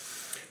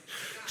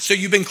 So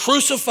you've been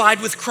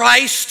crucified with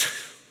Christ,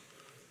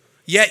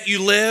 yet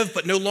you live,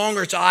 but no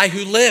longer it's I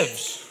who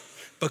lives,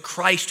 but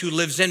Christ who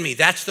lives in me.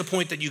 That's the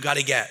point that you got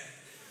to get.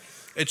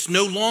 It's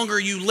no longer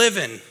you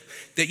living,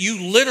 that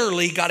you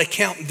literally got to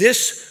count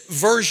this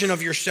version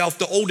of yourself,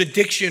 the old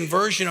addiction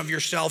version of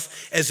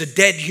yourself, as a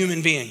dead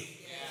human being.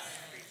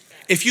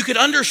 If you could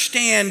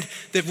understand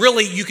that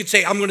really you could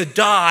say, I'm going to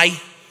die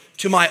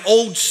to my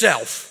old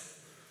self,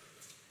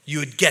 you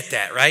would get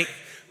that, right?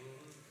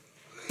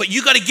 But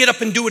you got to get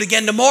up and do it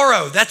again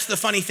tomorrow. That's the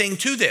funny thing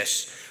to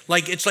this.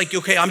 Like, it's like,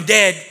 okay, I'm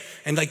dead.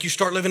 And like you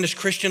start living this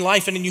Christian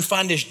life and then you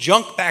find this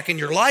junk back in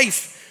your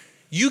life.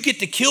 You get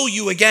to kill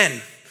you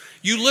again.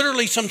 You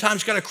literally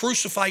sometimes got to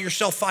crucify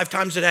yourself 5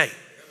 times a day.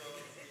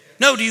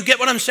 No, do you get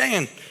what I'm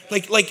saying?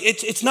 Like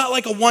it's not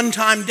like a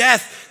one-time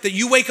death that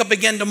you wake up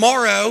again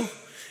tomorrow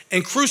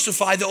and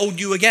crucify the old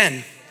you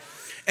again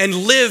and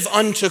live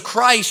unto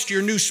Christ,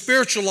 your new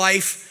spiritual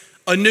life,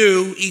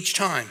 anew each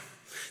time.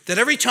 That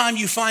every time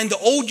you find the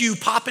old you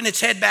popping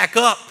its head back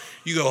up,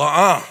 you go,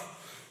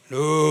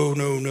 no.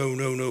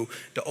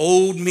 The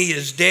old me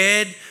is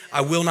dead.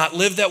 I will not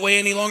live that way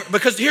any longer.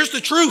 Because here's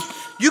the truth.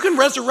 You can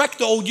resurrect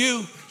the old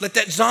you. Let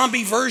that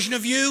zombie version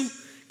of you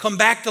come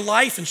back to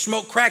life and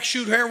smoke crack,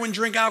 shoot heroin,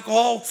 drink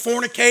alcohol,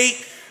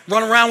 fornicate,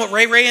 run around with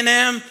Ray and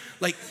them.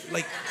 Like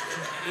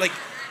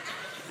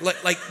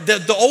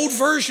the old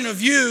version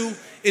of you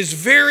is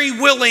very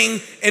willing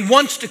and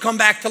wants to come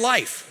back to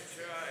life.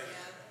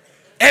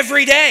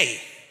 Every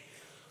day.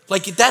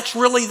 Like that's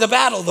really the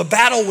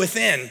battle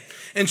within.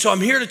 And so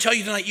I'm here to tell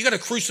you tonight, you got to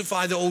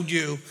crucify the old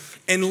you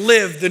and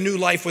live the new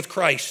life with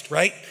Christ,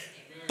 right?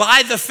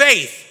 By the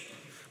faith.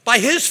 By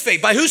his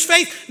faith. By whose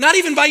faith? Not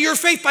even by your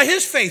faith, by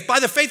his faith. By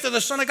the faith of the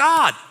Son of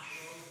God,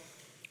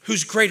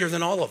 who's greater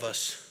than all of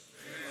us.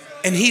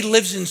 And he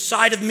lives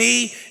inside of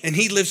me, and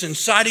he lives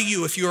inside of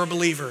you if you're a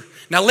believer.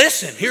 Now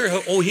listen,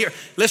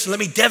 listen, let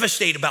me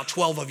devastate about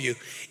 12 of you.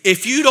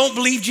 If you don't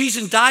believe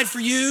Jesus died for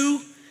you,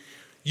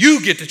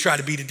 you get to try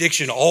to beat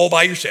addiction all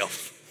by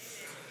yourself.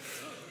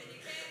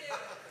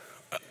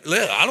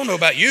 I don't know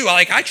about you.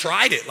 I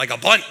tried it like a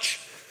bunch.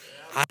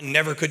 I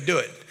never could do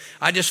it.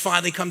 I just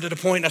finally come to the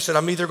point, I said,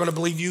 I'm either going to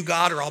believe you,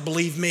 God, or I'll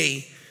believe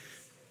me.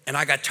 And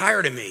I got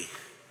tired of me.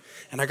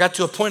 And I got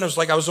to a point,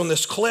 I was on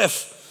this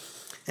cliff.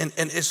 And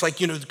it's like,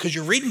 because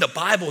you're reading the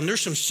Bible and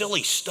there's some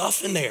silly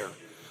stuff in there.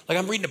 Like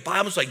I'm reading the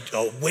Bible, it's like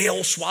a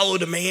whale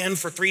swallowed a man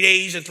for 3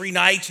 days and 3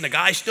 nights, and the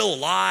guy's still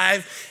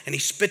alive, and he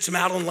spits him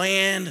out on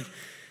land.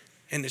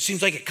 And it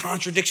seems like it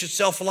contradicts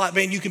itself a lot.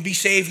 Man, you can be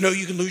saved. No,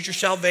 you can lose your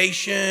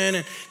salvation.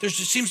 And there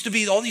seems to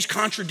be all these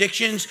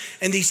contradictions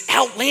and these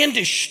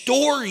outlandish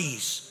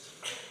stories.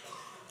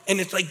 And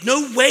it's like,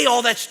 no way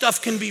all that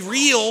stuff can be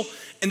real.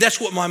 And that's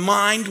what my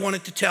mind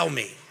wanted to tell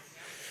me.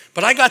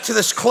 But I got to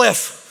this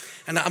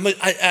cliff, and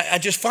I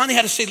just finally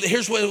had to say,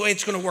 here's the way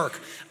it's going to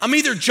work. I'm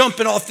either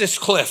jumping off this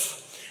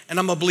cliff, and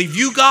I'm going to believe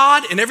you,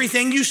 God, and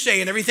everything you say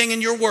and everything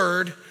in your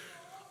word,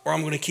 or I'm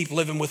going to keep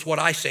living with what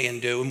I say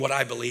and do and what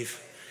I believe.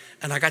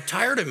 And I got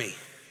tired of me.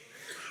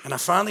 And I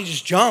finally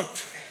just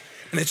jumped.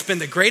 And it's been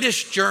the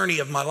greatest journey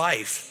of my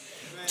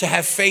life to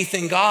have faith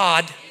in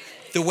God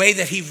the way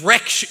that he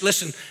wrecks.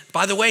 Listen,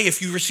 by the way,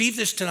 if you receive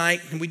this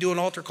tonight and we do an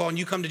altar call and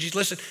you come to Jesus,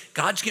 listen,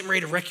 God's getting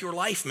ready to wreck your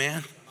life,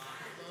 man.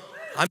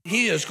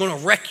 He is going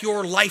to wreck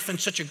your life in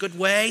such a good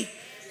way.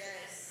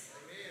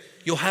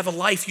 You'll have a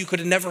life you could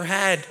have never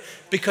had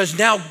because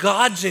now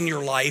God's in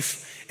your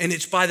life and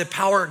it's by the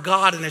power of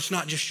God and it's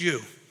not just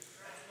you.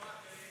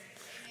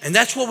 And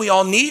that's what we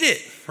all needed,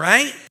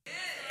 right?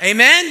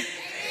 Amen?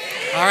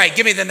 All right,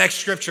 give me the next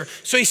scripture.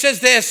 So he says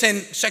this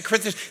in 2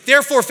 Corinthians,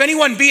 therefore, if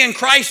anyone be in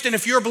Christ, and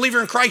if you're a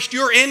believer in Christ,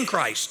 you're in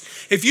Christ.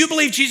 If you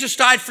believe Jesus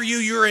died for you,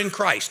 you're in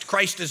Christ.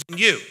 Christ is in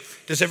you.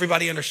 Does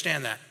everybody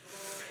understand that?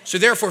 So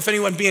therefore, if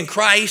anyone be in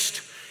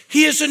Christ,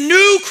 he is a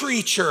new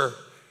creature.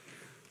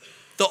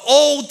 The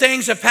old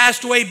things have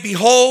passed away.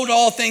 Behold,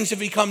 all things have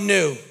become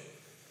new.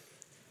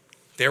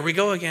 There we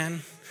go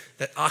again.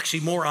 That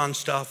oxymoron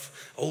stuff.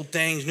 Old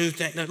things, new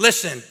things. Now,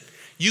 listen,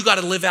 you got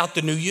to live out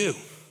the new you.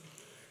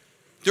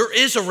 There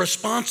is a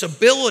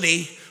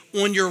responsibility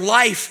on your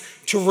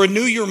life to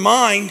renew your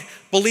mind,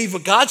 believe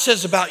what God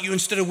says about you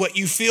instead of what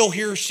you feel,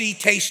 hear, see,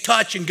 taste,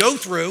 touch, and go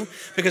through.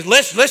 Because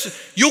listen,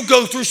 you'll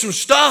go through some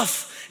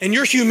stuff, and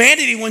your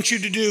humanity wants you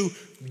to do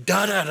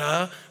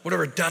da-da-da,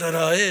 whatever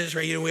da-da-da is,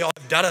 right? You know, we all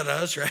have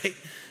da-da-das, right?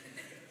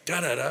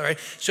 Da-da-da, right?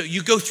 So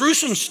you go through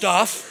some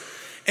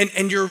stuff,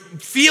 and your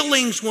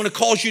feelings want to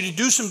cause you to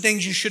do some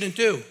things you shouldn't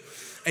do.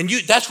 And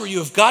that's where you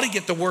have got to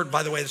get the word.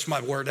 By the way, that's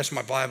my word. That's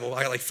my Bible.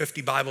 I got like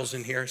 50 Bibles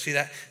in here. See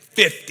that?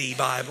 50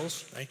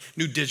 Bibles, right?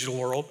 New digital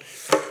world.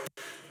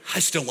 I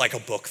still like a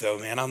book though,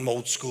 man. I'm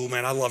old school,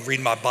 man. I love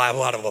reading my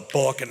Bible out of a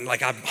book, and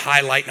like I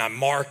highlight and I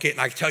mark it,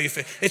 and I can tell you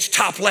if it's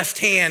top left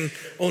hand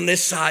on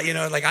this side, you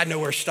know, like I know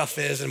where stuff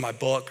is in my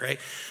book, right?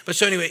 But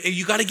so anyway,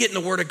 you got to get in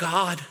the Word of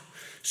God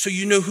so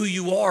you know who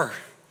you are,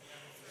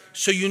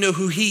 so you know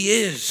who He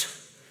is.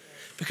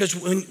 Because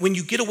when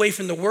you get away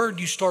from the Word,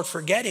 you start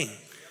forgetting.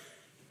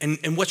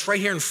 And what's right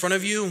here in front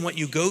of you and what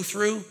you go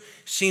through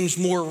seems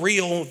more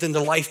real than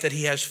the life that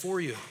He has for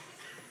you.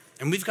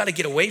 And we've got to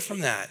get away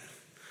from that.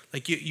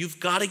 Like you've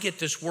got to get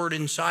this word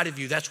inside of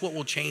you. That's what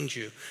will change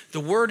you. The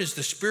word is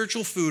the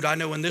spiritual food I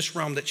know in this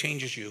realm that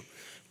changes you.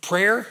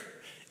 Prayer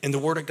and the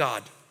word of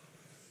God.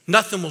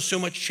 Nothing will so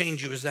much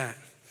change you as that.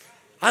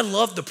 I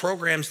love the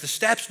programs, the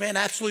steps, man,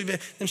 absolutely.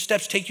 Them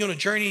steps take you on a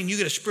journey and you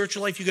get a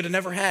spiritual life you could have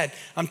never had.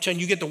 I'm telling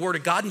you, you get the word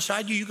of God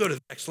inside you, you go to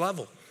the next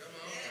level.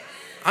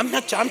 I'm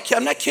not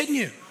kidding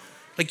you.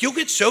 Like you'll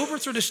get sober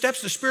through the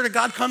steps. The Spirit of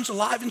God comes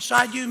alive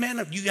inside you,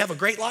 man. You have a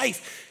great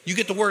life. You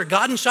get the word of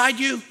God inside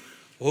you.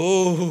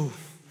 Oh,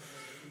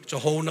 it's a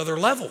whole nother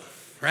level,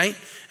 right?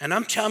 And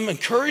I'm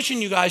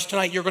encouraging you guys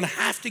tonight, you're going to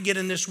have to get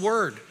in this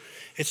word.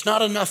 It's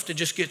not enough to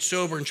just get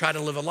sober and try to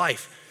live a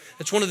life.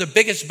 It's one of the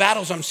biggest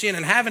battles I'm seeing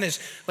in heaven is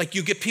like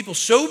you get people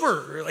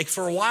sober like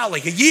for a while,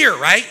 like a year,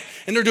 right?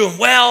 And they're doing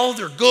well,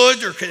 they're good,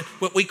 they're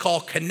what we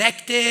call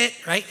connected,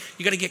 right?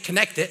 You got to get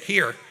connected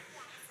here,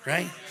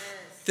 right?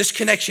 This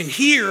connection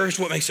here is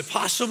what makes it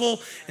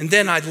possible. And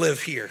then I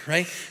live here,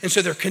 right? And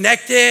so they're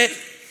connected.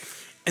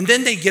 And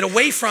then they get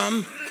away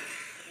from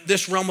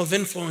this realm of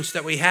influence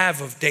that we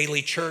have of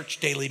daily church,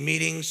 daily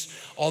meetings,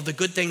 all the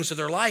good things of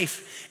their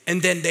life.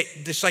 And then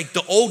it's like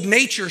the old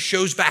nature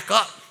shows back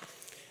up.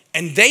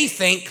 And they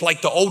think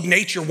like the old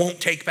nature won't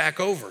take back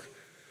over.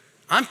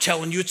 I'm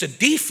telling you, it's a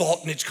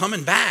default and it's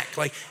coming back.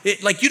 Like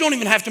you don't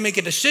even have to make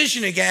a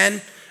decision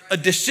again. A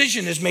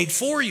decision is made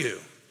for you.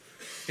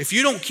 If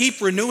you don't keep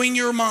renewing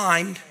your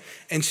mind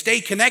and stay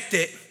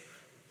connected,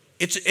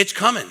 it's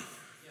coming.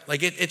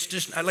 Like it's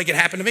just like it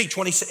happened to me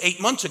 28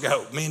 months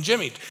ago. Me and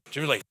Jimmy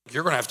was like,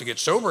 you're going to have to get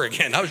sober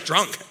again. I was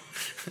drunk,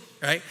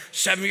 right?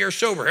 7 years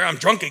sober. Here I'm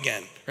drunk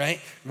again,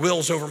 right?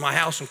 Will's over my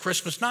house on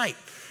Christmas night.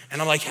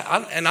 And I'm like,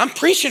 I'm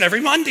preaching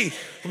every Monday.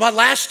 My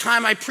last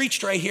time I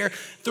preached right here,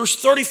 there was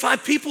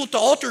 35 people at the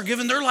altar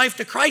giving their life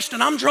to Christ,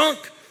 and I'm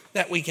drunk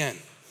that weekend.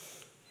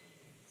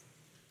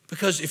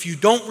 Because if you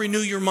don't renew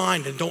your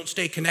mind and don't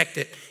stay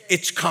connected,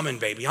 it's coming,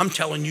 baby. I'm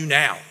telling you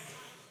now.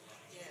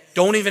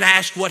 Don't even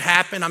ask what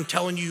happened. I'm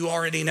telling you, you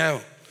already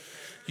know.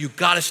 You've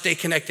got to stay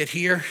connected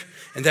here,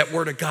 and that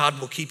word of God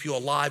will keep you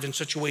alive in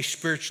such a way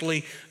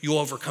spiritually you'll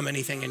overcome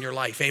anything in your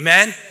life.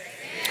 Amen? Amen.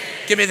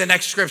 Give me the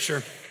next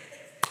scripture.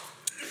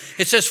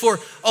 It says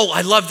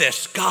I love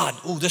this. God,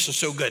 this is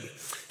so good.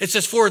 It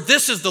says, for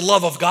this is the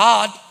love of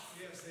God,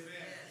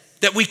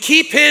 that we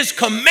keep His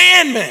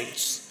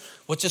commandments.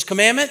 What's His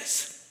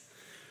commandments?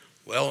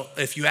 Well,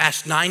 if you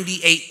ask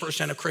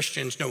 98% of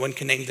Christians, no one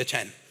can name the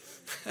 10.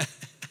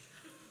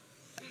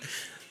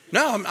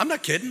 No, I'm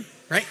not kidding,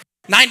 right?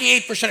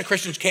 98% of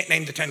Christians can't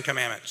name the 10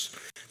 commandments.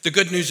 The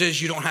good news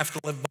is you don't have to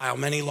live by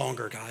them any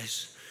longer,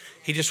 guys.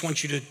 He just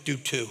wants you to do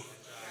 2.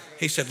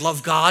 He said,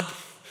 love God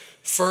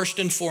first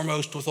and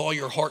foremost with all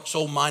your heart,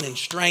 soul, mind, and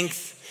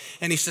strength.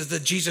 And he says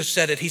that Jesus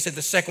said it. He said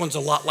the second one's a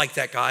lot like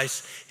that,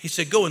 guys. He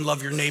said, go and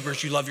love your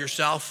neighbors. You love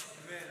yourself.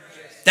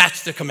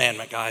 That's the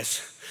commandment,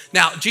 guys.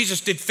 Now,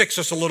 Jesus did fix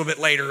us a little bit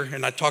later,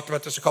 and I talked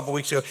about this a couple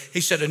weeks ago.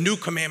 He said, a new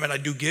commandment I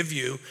do give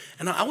you.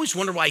 And I always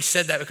wonder why he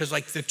said that, because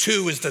like the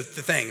 2 is the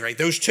thing, right?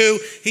 Those 2,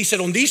 he said,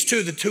 on these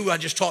 2, the 2 I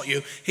just taught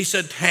you, he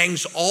said,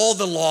 hangs all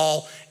the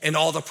law and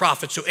all the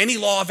prophets. So any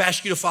law I've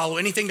asked you to follow,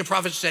 anything the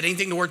prophet said,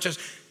 anything the word says,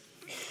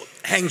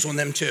 hangs on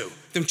them too.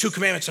 Them 2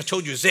 commandments I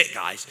told you is it,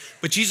 guys.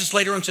 But Jesus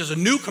later on says, a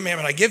new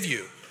commandment I give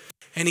you.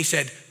 And he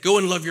said, go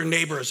and love your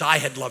neighbor as I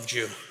had loved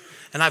you.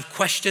 And I've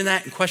questioned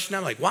that.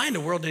 I'm like, why in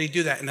the world did he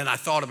do that? And then I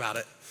thought about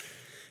it.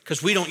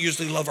 Because we don't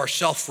usually love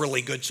ourselves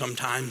really good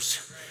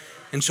sometimes.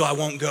 And so I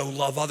won't go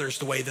love others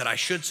the way that I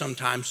should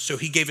sometimes. So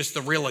he gave us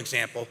the real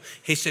example.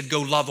 He said,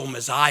 go love them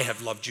as I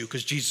have loved you,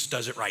 because Jesus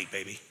does it right,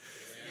 baby.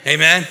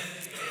 Amen.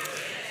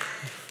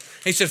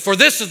 He said, for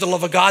this is the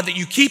love of God, that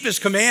you keep His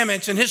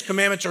commandments, and His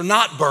commandments are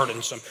not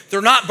burdensome.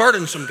 They're not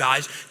burdensome,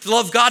 guys. To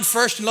love God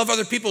first and love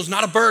other people is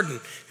not a burden.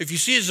 If you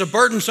see it as a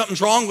burden,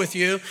 something's wrong with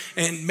you,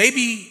 and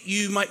maybe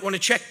you might want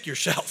to check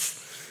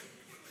yourself.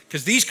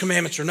 Because these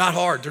commandments are not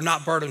hard. They're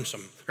not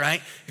burdensome,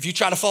 right? If you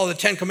try to follow the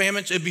 10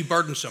 commandments, it'd be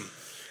burdensome.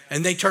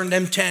 And they turned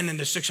them 10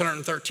 into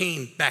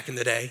 613 back in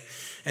the day.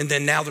 And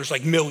then now there's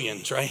like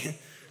millions, right?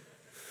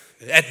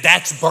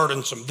 That's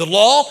burdensome. The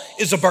law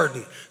is a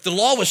burden. The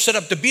law was set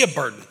up to be a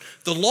burden.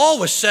 The law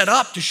was set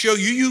up to show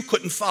you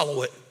couldn't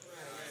follow it.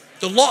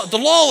 The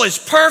law is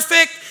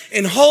perfect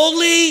and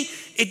holy.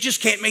 It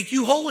just can't make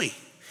you holy.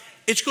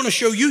 It's going to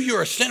show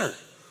you're a sinner,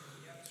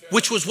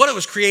 which was what it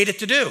was created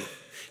to do.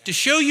 To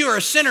show you're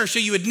a sinner so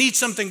you would need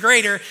something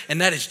greater,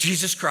 and that is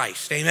Jesus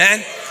Christ.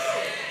 Amen?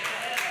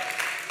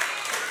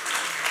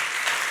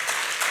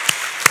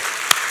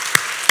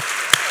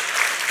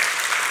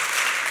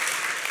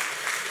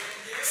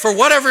 For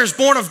whatever is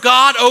born of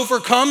God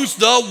overcomes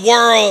the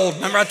world.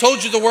 Remember, I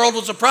told you the world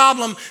was a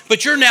problem,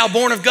 but you're now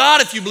born of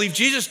God if you believe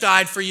Jesus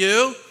died for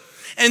you.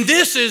 And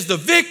this is the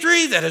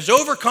victory that has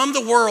overcome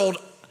the world,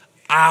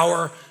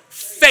 our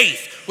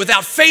faith.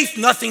 Without faith,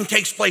 nothing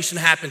takes place and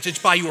happens. It's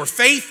by your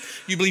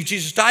faith you believe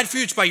Jesus died for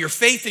you. It's by your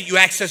faith that you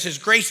access his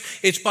grace.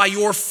 It's by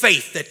your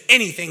faith that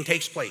anything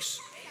takes place.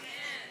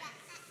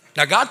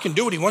 Now, God can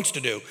do what he wants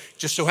to do. It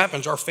just so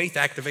happens our faith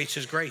activates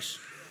his grace.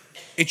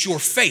 It's your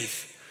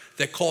faith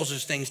that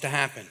causes things to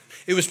happen.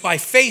 It was by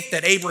faith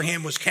that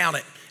Abraham was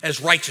counted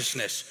as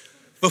righteousness.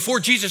 Before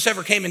Jesus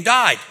ever came and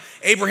died,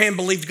 Abraham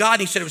believed God,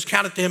 and he said it was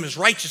counted to him as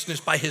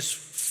righteousness by his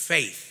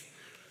faith.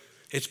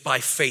 It's by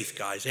faith,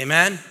 guys.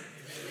 Amen?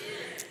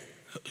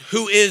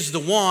 Who is the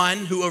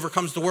one who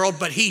overcomes the world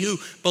but he who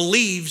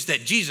believes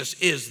that Jesus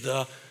is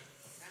the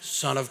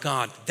Son of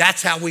God?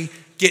 That's how we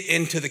get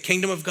into the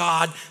kingdom of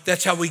God.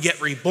 That's how we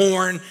get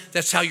reborn.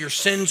 That's how your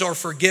sins are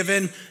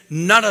forgiven.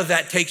 None of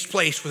that takes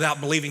place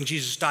without believing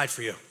Jesus died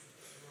for you.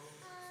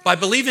 By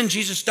believing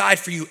Jesus died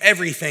for you,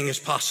 everything is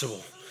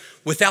possible.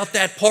 Without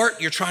that part,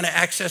 you're trying to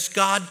access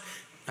God.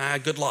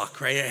 Good luck,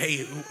 right?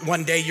 Hey,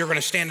 one day you're going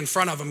to stand in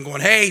front of him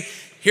going, hey,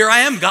 here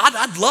I am, God.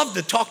 I'd love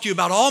to talk to you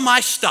about all my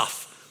stuff.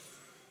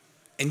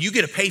 And you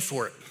get to pay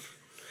for it.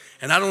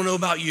 And I don't know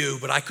about you,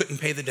 but I couldn't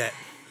pay the debt.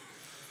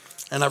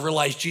 And I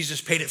realized Jesus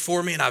paid it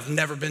for me, and I've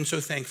never been so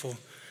thankful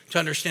to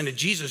understand that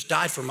Jesus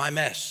died for my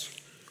mess.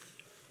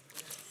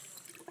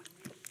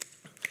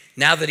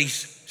 Now that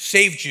he's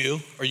saved you,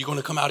 are you going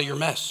to come out of your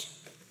mess?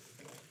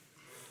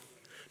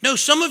 No,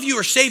 some of you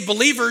are saved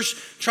believers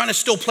trying to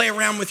still play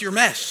around with your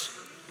mess,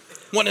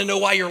 wanting to know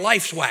why your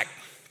life's whacked.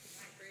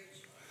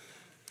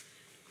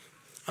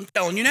 I'm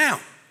telling you now.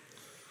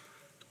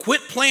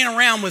 Quit playing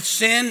around with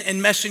sin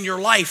and mess in your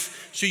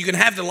life so you can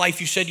have the life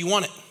you said you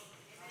wanted.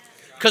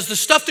 Because the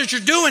stuff that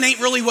you're doing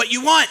ain't really what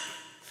you want.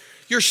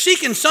 You're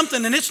seeking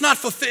something and it's not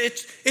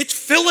it's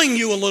filling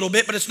you a little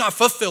bit, but it's not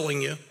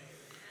fulfilling you.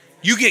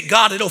 You get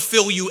God, it'll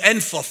fill you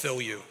and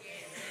fulfill you.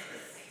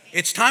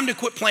 It's time to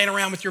quit playing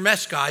around with your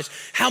mess, guys.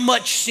 How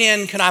much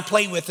sin can I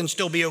play with and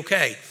still be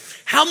okay?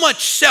 How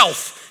much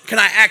self can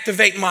I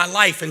activate in my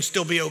life and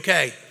still be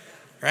okay?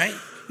 Right?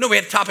 No, we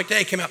had a topic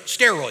today, came up,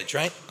 steroids,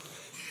 right?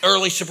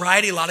 Early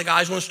sobriety, a lot of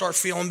guys want to start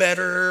feeling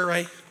better,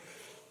 right?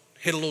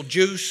 Hit a little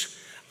juice.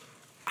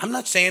 I'm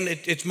not saying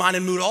it's mind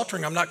and mood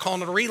altering. I'm not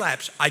calling it a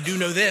relapse. I do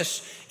know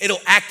this. It'll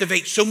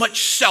activate so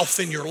much self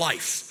in your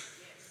life.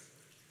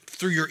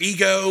 Through your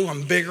ego,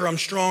 I'm bigger, I'm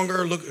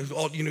stronger. Look,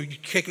 you're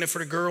kicking it for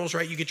the girls,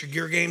 right? You get your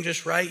gear game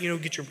just right.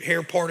 Get your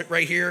hair parted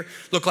right here.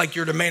 Look like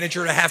you're the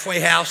manager at a halfway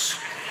house,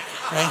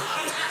 right?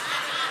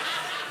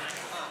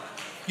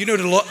 You know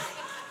the look,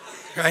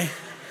 right?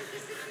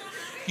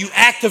 You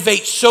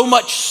activate so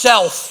much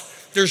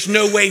self, there's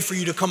no way for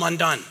you to come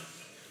undone.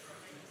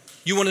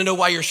 You want to know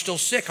why you're still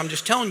sick? I'm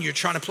just telling you,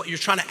 you're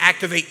trying to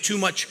activate too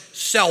much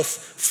self,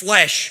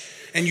 flesh,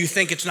 and you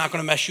think it's not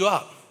going to mess you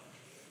up.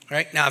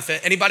 Right? Now, if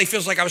anybody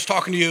feels like I was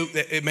talking to you,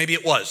 maybe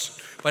it was.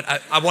 But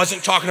I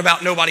wasn't talking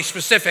about nobody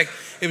specific.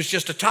 It was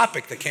just a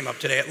topic that came up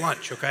today at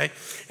lunch, okay?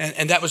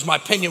 And that was my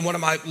opinion. One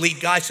of my lead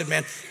guys said,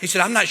 man, he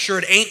said, I'm not sure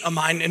it ain't a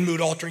mind and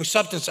mood altering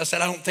substance. I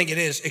said, I don't think it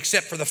is,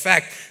 except for the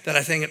fact that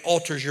I think it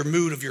alters your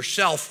mood of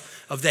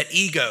yourself, of that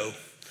ego.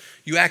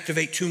 You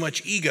activate too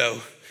much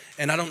ego,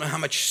 and I don't know how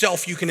much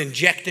self you can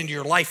inject into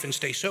your life and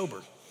stay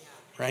sober,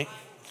 right?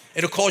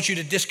 It'll cause you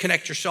to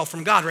disconnect yourself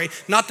from God, right?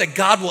 Not that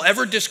God will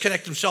ever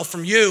disconnect himself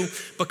from you,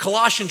 but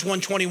Colossians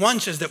 1:21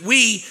 says that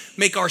we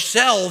make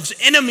ourselves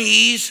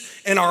enemies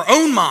in our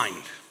own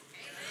mind.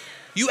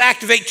 You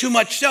activate too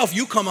much self,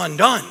 you come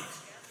undone,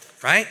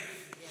 right?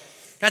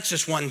 That's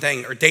just one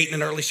thing. Or dating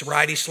in early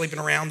sobriety, sleeping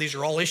around. These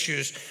are all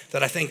issues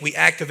that I think we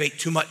activate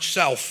too much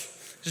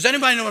self. Does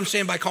anybody know what I'm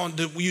saying by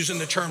using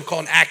the term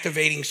called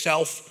activating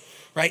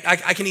self, right?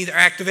 I can either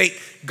activate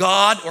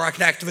God or I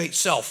can activate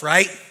self,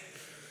 right?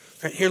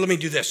 Here, let me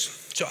do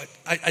this. So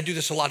I do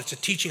this a lot. It's a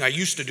teaching I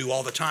used to do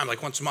all the time,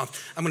 like once a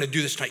month. I'm going to do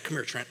this tonight. Come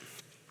here, Trent.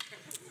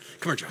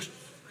 Come here, Josh.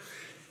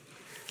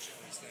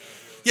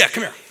 Yeah,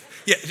 come here.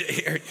 Yeah,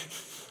 here.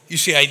 You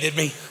see how he did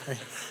me?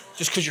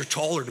 Just because you're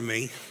taller than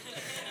me.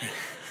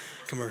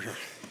 Come over here.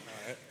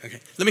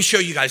 Okay. Let me show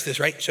you guys this,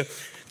 right? So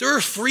there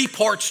are three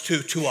parts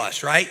to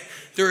us, right?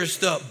 There is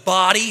the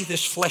body,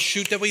 this flesh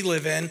suit that we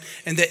live in,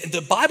 and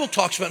the Bible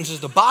talks about and says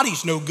the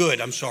body's no good.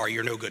 I'm sorry,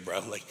 you're no good, bro.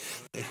 Like,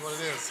 what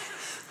it is.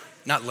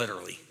 Not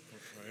literally.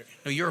 Right.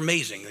 No, you're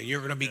amazing. You're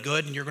going to be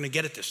good and you're going to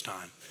get it this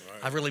time.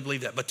 Right. I really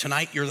believe that. But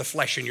tonight, you're the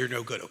flesh and you're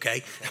no good,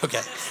 okay? Okay.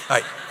 All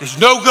right. There's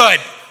no good.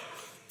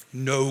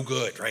 no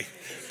good, right?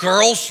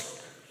 Girls,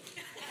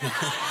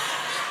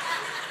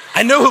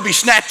 I know he'll be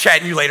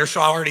Snapchatting you later,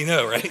 so I already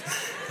know, right?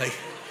 Like,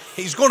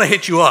 he's going to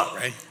hit you up,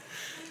 right?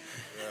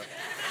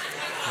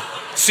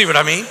 See what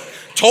I mean?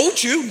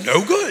 Told you,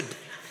 no good.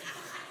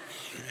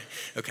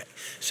 Okay,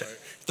 so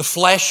the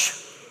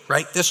flesh,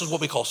 right? This is what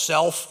we call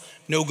self.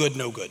 No good,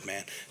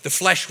 man. The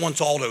flesh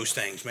wants all those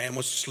things, man. It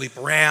wants to sleep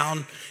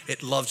around.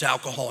 It loves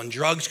alcohol and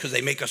drugs because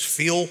they make us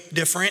feel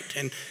different.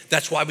 And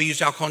that's why we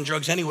use alcohol and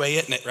drugs anyway,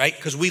 isn't it, right?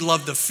 Because we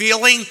love the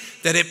feeling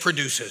that it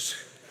produces.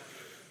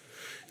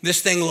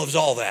 This thing loves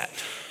all that,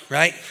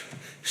 right?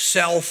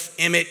 Self,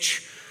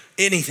 image,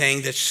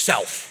 anything that's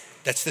self.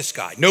 That's this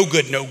guy. No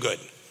good,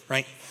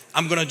 right?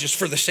 I'm going to just,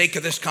 for the sake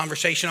of this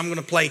conversation, I'm going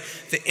to play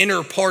the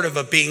inner part of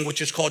a being,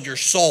 which is called your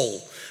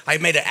soul. I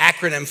made an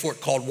acronym for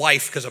it called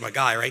WIFE because I'm a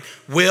guy, right?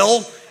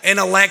 Will,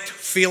 intellect,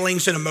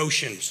 feelings, and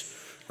emotions,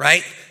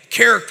 right?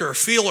 Character,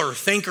 feeler,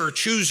 thinker,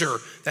 chooser.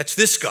 That's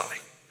this guy.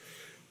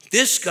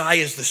 This guy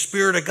is the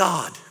Spirit of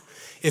God.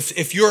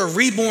 If you're a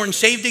reborn,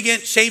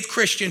 saved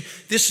Christian,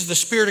 this is the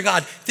Spirit of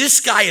God. This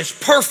guy is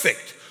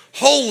perfect,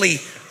 holy,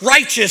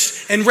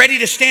 righteous, and ready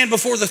to stand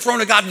before the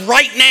throne of God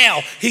right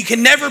now. He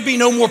can never be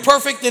no more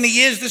perfect than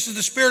he is. This is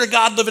the Spirit of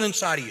God living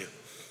inside of you.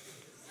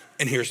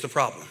 And here's the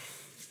problem.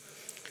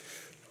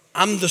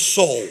 I'm the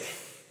soul.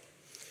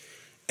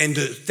 And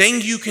the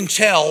thing you can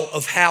tell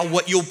of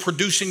what you'll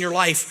produce in your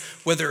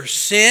life, whether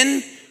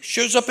sin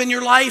shows up in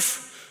your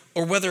life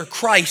or whether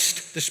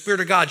Christ, the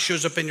Spirit of God,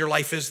 shows up in your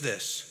life is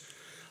this.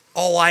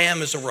 All I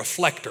am is a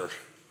reflector.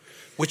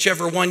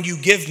 Whichever one you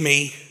give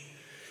me,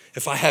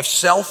 if I have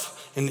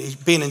self and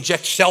being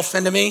inject self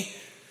into me,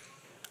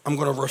 I'm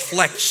going to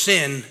reflect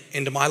sin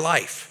into my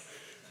life.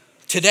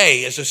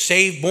 Today, as a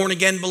saved,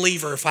 born-again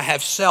believer, if I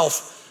have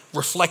self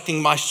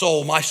reflecting my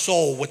soul,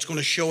 what's going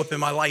to show up in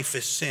my life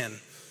is sin.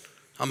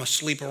 I'm going to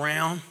sleep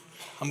around.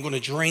 I'm going to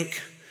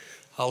drink.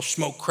 I'll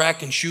smoke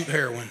crack and shoot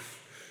heroin.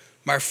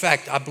 Matter of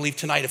fact, I believe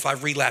tonight if I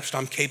relapsed,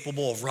 I'm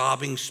capable of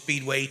robbing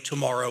Speedway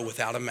tomorrow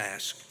without a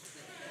mask.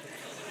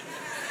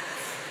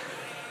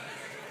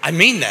 I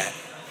mean that,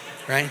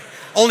 right?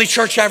 Only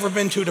church I've ever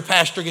been to, the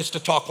pastor gets to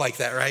talk like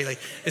that, right? Like,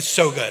 it's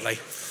so good. Like,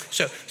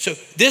 so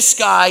this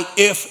guy,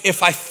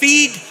 if I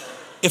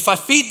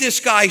feed this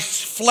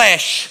guy's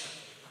flesh,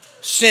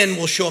 sin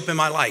will show up in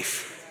my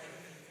life,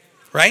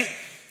 right?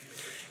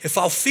 If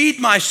I'll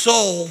feed my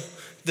soul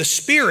the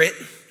Spirit,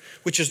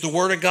 which is the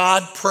Word of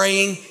God,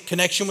 praying,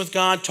 connection with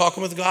God,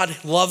 talking with God,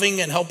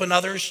 loving and helping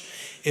others,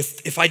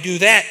 if I do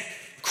that,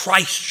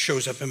 Christ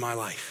shows up in my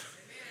life.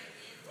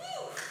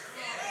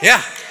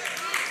 Yeah.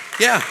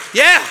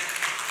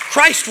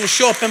 Christ will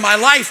show up in my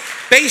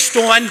life based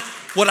on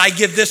what I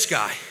give this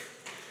guy.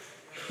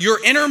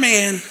 Your inner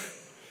man,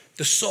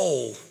 the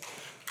soul,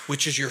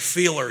 which is your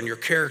feeler and your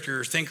character,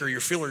 your thinker,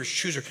 your feeler, your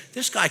chooser.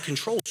 This guy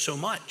controls so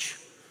much.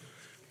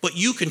 But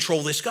you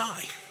control this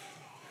guy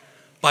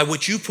by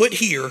what you put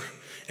here,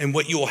 and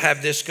what you will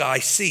have this guy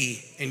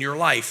see in your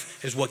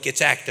life is what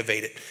gets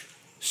activated.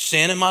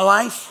 Sin in my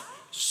life,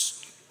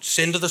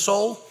 sin to the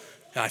soul.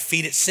 I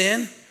feed it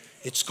sin,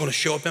 it's going to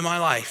show up in my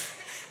life.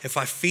 If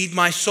I feed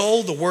my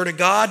soul the Word of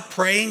God,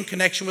 praying,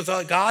 connection with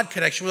God,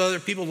 connection with other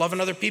people,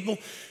 loving other people,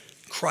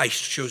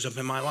 Christ shows up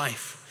in my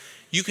life.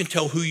 You can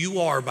tell who you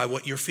are by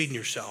what you're feeding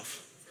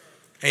yourself.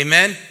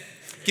 Amen?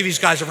 Give these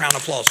guys a round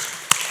of applause.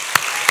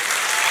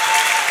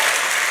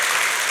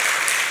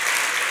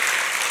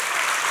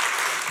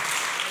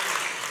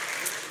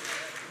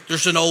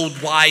 There's an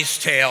old wise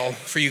tale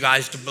for you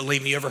guys to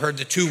believe me. You ever heard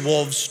the two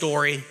wolves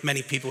story?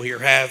 Many people here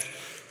have.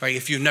 Right?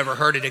 If you've never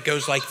heard it, it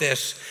goes like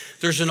this.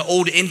 There's an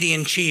old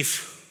Indian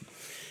chief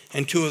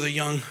and two of the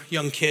young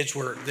kids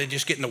they're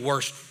just getting the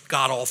worst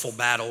god-awful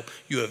battle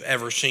you have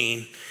ever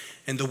seen.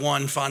 And the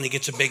one finally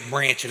gets a big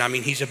branch, and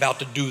he's about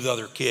to do the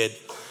other kid.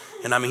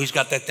 And he's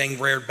got that thing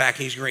reared back,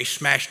 and he's going to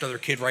smash the other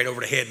kid right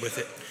over the head with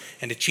it.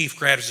 And the chief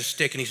grabs the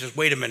stick, and he says,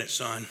 "Wait a minute,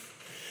 son."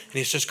 And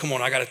he says, "Come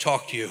on, I got to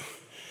talk to you."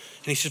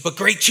 And he says, "But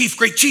great chief,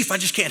 I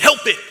just can't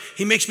help it.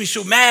 He makes me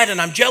so mad,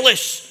 and I'm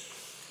jealous."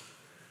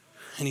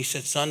 And he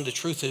said, "Son, the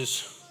truth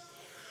is,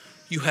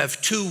 you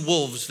have two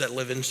wolves that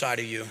live inside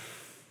of you.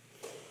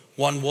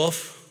 One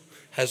wolf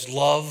has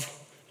love,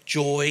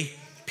 joy,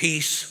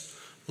 peace,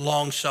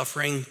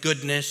 long-suffering,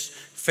 goodness,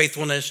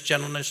 faithfulness,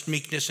 gentleness,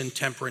 meekness, and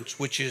temperance,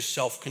 which is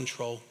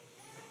self-control.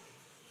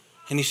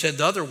 And he said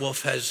the other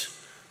wolf has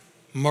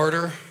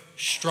murder,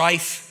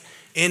 strife,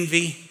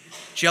 envy,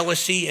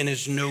 jealousy, and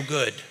is no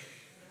good."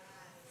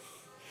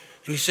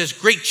 And he says,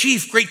 great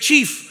chief,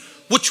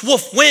 which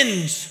wolf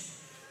wins?"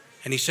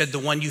 And he said, "The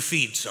one you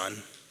feed,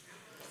 son."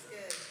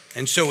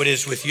 And so it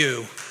is with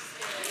you.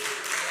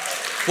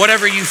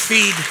 Whatever you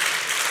feed,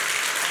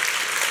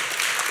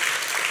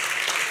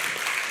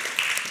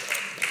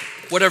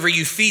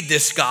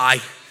 this guy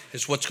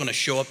is what's going to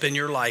show up in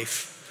your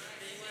life.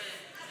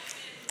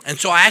 And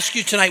so I ask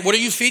you tonight, what are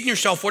you feeding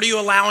yourself? What are you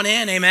allowing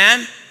in?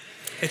 Amen?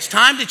 It's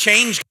time to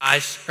change,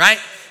 guys, right?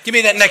 Give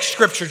me that next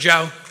scripture,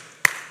 Joe.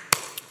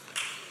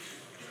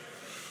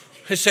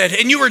 It said,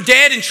 and you were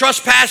dead in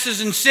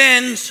trespasses and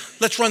sins.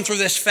 Let's run through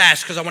this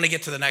fast because I want to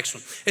get to the next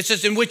one. It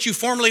says, in which you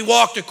formerly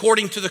walked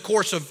according to the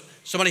course of,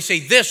 somebody say,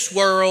 this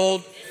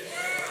world.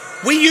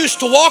 We used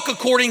to walk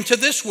according to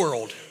this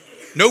world.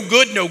 No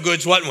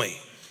goods, wasn't we?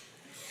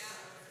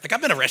 Like,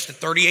 I've been arrested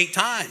 38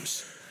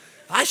 times.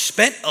 I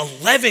spent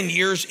 11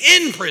 years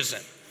in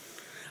prison.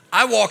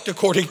 I walked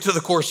according to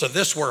the course of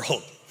this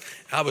world.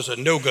 I was a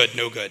no good.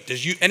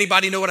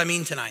 Anybody know what I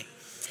mean tonight?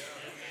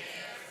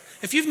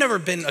 If you've never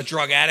been a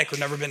drug addict or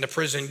never been to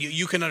prison,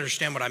 you can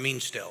understand what I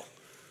mean still.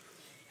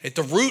 At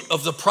the root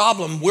of the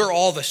problem, we're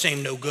all the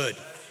same no good.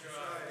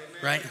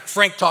 Right?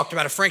 Frank talked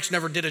about it. Frank's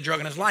never did a drug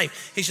in his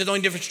life. He said the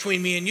only difference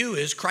between me and you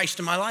is Christ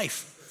in my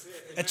life.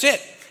 That's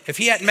it. If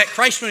he hadn't met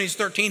Christ when he was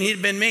 13, he'd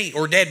have been me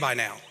or dead by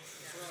now.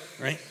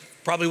 Right?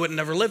 Probably wouldn't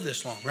never live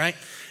this long, right?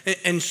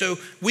 And so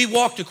we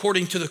walked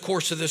according to the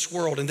course of this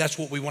world, and that's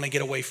what we want to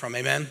get away from.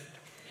 Amen?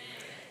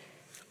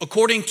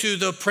 According to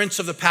the prince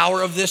of the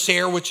power of this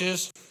air, which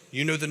is,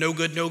 you know, the no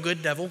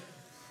good devil,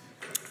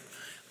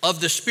 of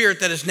the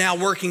spirit that is now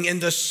working in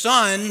the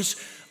sons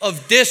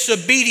of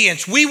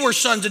disobedience. We were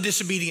sons of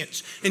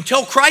disobedience.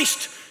 Until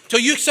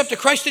you accepted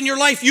Christ in your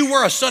life, you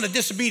were a son of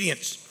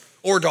disobedience.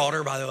 Or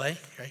daughter, by the way.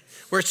 Right?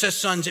 Where it says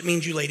sons, it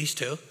means you ladies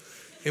too.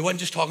 It wasn't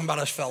just talking about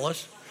us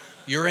fellas.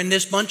 You're in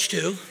this bunch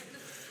too.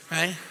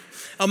 Right?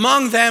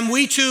 Among them,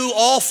 we too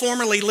all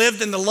formerly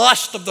lived in the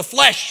lust of the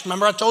flesh.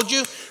 Remember I told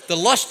you? The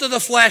lust of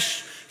the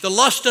flesh, the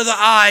lust of the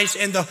eyes,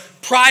 and the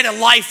pride of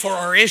life are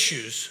our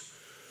issues,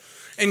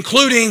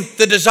 including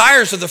the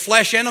desires of the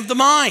flesh and of the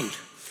mind,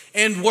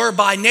 and were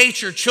by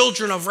nature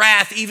children of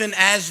wrath, even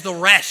as the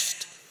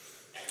rest.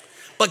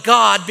 But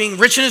God, being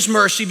rich in his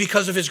mercy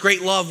because of his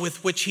great love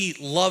with which he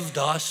loved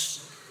us,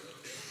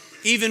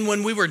 even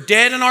when we were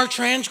dead in our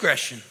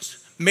transgressions,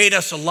 made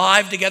us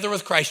alive together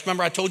with Christ.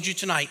 Remember I told you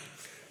tonight,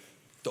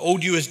 the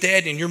old you is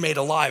dead and you're made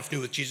alive new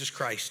with Jesus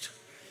Christ.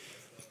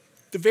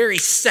 The very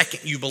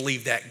second you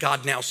believe that,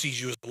 God now sees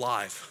you as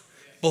alive.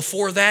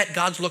 Before that,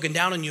 God's looking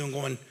down on you and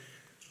going,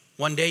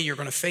 one day you're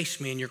going to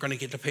face me and you're going to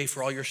get to pay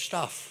for all your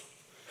stuff.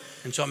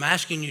 And so I'm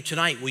asking you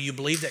tonight, will you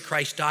believe that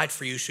Christ died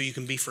for you so you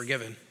can be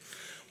forgiven?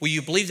 Will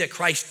you believe that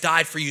Christ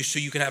died for you so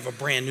you can have a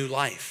brand new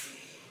life?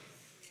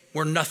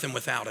 We're nothing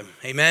without him.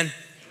 Amen? Amen.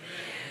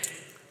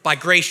 By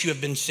grace you have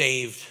been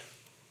saved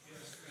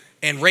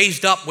and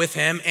raised up with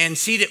him and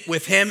seated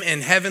with him in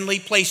heavenly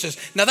places.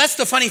 Now that's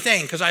the funny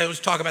thing, because I always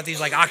talk about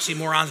these like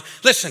oxymorons.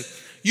 Listen,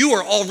 you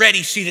are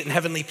already seated in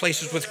heavenly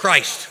places with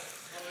Christ.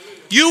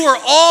 You are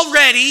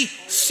already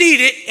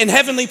seated in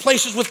heavenly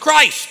places with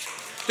Christ.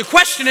 The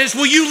question is,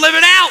 will you live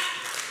it out?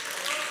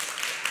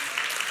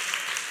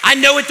 I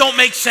know it don't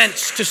make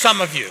sense to some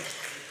of you.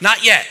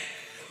 Not yet.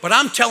 But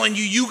I'm telling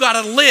you, you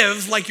got to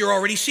live like you're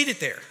already seated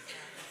there.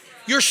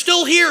 You're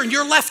still here and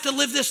you're left to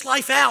live this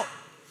life out.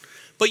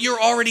 But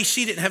you're already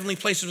seated in heavenly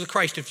places with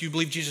Christ if you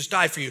believe Jesus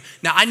died for you.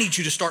 Now, I need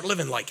you to start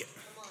living like it.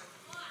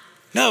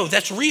 No,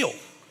 that's real.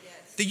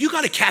 You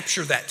got to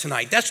capture that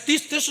tonight.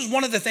 This is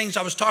one of the things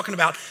I was talking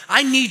about.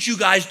 I need you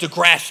guys to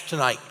grasp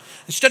tonight.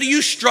 Instead of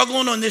you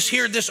struggling on this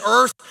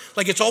earth,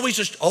 like it's always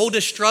just, oh,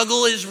 the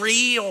struggle is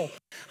real.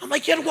 I'm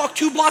like, you had to walk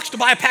 2 blocks to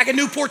buy a pack of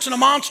Newports and a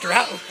Monster.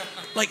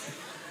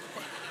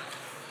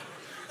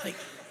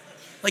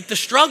 Like the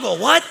struggle,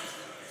 what?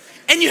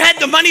 And you had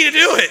the money to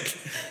do it.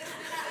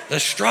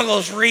 The struggle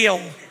is real.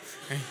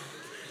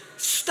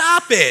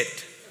 Stop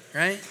it,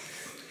 right?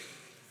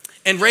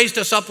 And raised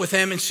us up with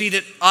him and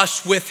seated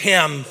us with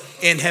him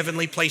in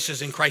heavenly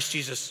places in Christ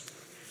Jesus.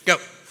 Go.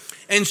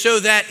 And so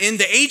that in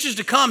the ages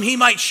to come, he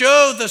might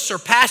show the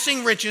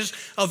surpassing riches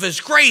of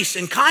his grace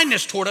and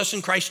kindness toward us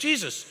in Christ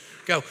Jesus.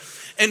 Go.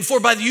 And for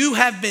by you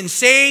have been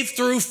saved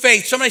through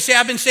faith. Somebody say,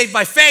 I've been saved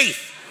by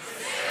faith.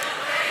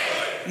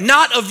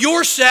 Not of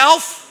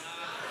yourself.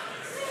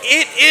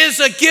 It is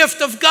a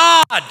gift of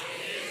God.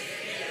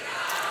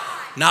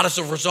 Not as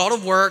a result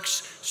of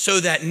works,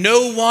 so that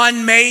no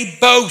one may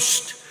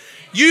boast.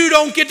 You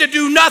don't get to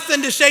do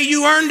nothing to say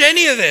you earned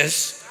any of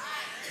this.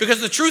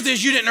 Because the truth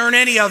is you didn't earn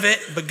any of it,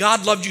 but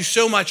God loved you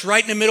so much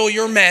right in the middle of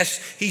your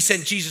mess, he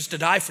sent Jesus to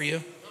die for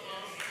you.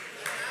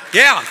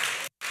 Yeah.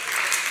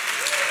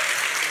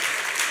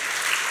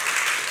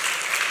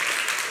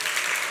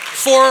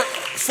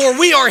 For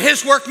we are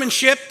his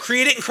workmanship,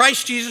 created in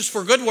Christ Jesus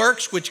for good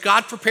works, which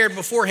God prepared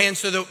beforehand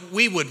so that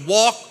we would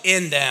walk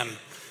in them.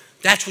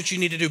 That's what you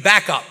need to do.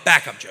 Back up,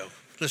 Joe.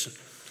 Listen.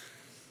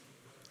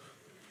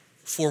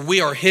 For we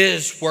are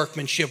his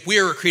workmanship. We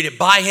are created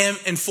by him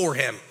and for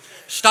him.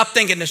 Stop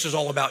thinking this is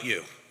all about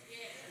you.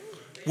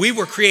 We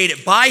were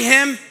created by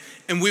him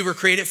and we were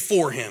created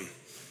for him.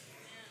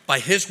 By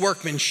his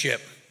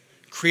workmanship,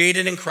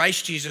 created in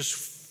Christ Jesus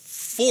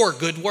for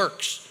good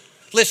works.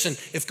 Listen,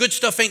 if good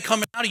stuff ain't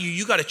coming out of you,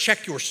 you got to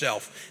check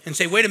yourself and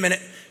say, wait a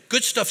minute,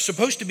 good stuff's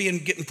supposed to be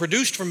getting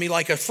produced from me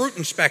like a fruit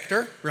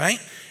inspector, right?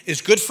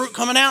 Is good fruit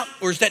coming out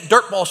or is that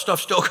dirtball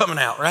stuff still coming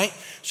out, right?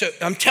 So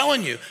I'm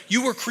telling you,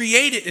 you were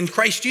created in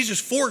Christ Jesus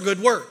for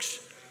good works.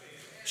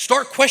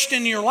 Start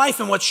questioning your life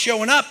and what's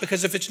showing up,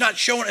 because if it's not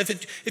showing,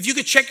 if you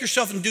could check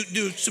yourself and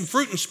do some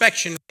fruit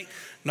inspection, right?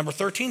 Number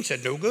 13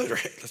 said no good,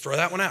 right? Let's throw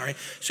that one out, right?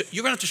 So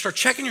you're going to have to start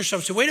checking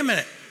yourself and say, wait a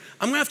minute,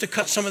 I'm going to have to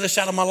cut some of this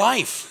out of my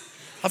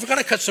life. I've got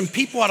to cut some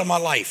people out of my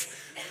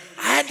life.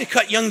 I had to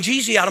cut young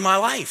Jeezy out of my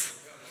life,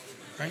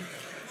 right?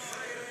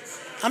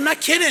 I'm not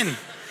kidding.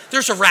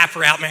 There's a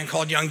rapper out, man,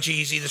 called Young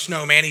Jeezy, the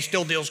Snowman. He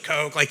still deals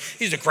coke. Like,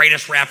 he's the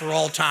greatest rapper of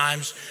all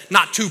times.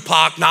 Not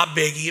Tupac, not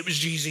Biggie. It was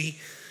Jeezy,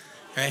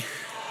 right?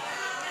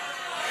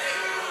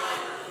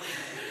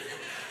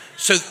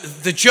 So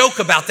the joke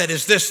about that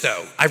is this,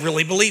 though. I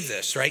really believe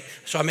this, right?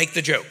 So I make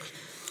the joke.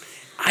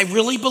 I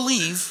really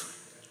believe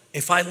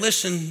if I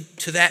listen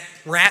to that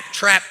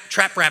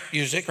trap rap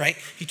music, right?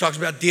 He talks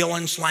about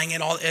dealing,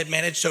 slanging, all that.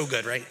 Man, it's so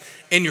good, right?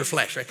 In your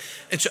flesh, right?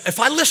 And so if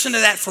I listen to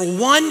that for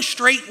one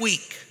straight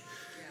week,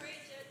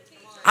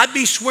 I'd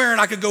be swearing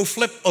I could go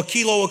flip a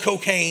kilo of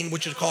cocaine,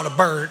 which is called a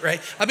bird, right?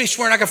 I'd be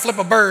swearing I could flip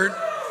a bird.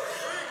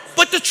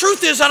 But the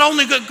truth is I'd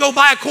only go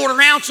buy a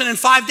quarter ounce, and in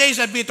 5 days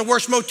I'd be at the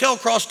worst motel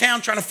across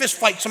town trying to fist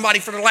fight somebody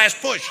for the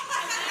last push.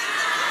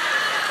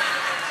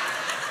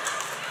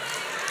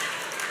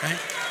 Right?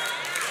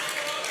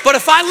 But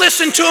if I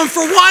listened to him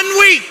for 1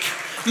 week,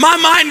 my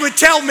mind would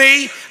tell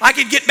me I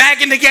could get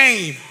back in the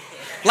game.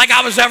 Like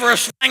I was ever a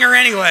slanger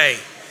anyway.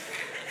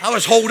 I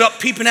was holed up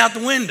peeping out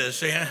the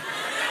windows, you know?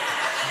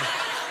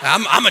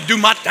 I'm going to do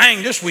my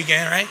thing this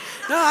weekend, right?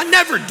 No, I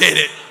never did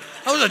it.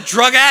 I was a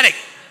drug addict,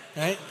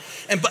 right?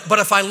 But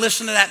if I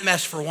listened to that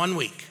mess for 1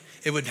 week,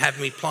 it would have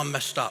me plumb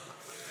messed up.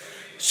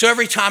 So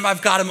every time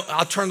I've got him,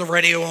 I'll turn the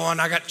radio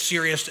on. I got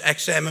Sirius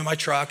XM in my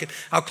truck, and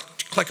I'll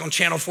click on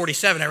channel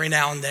 47 every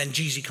now and then.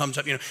 Jeezy comes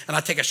up, you know, and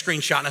I take a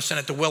screenshot and I send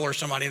it to Will or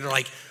somebody, and they're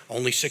like,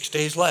 only 6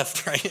 days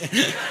left, right?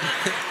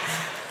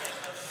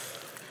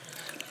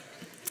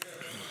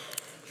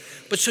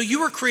 But so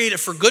you were created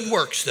for good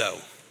works, though.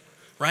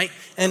 Right?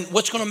 And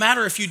what's going to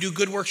matter if you do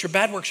good works or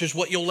bad works is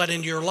what you'll let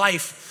into your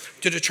life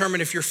to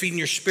determine if you're feeding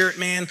your spirit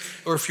man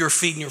or if you're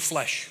feeding your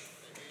flesh.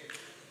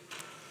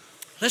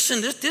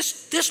 Listen,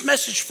 this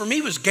message for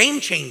me was game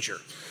changer.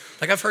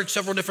 Like I've heard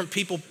several different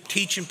people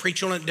teach and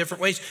preach on it in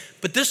different ways,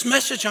 but this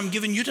message I'm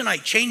giving you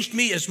tonight changed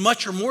me as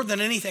much or more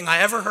than anything I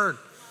ever heard.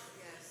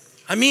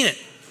 I mean it.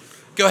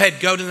 Go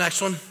ahead, go to the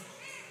next one.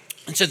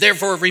 And so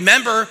therefore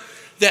remember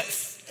that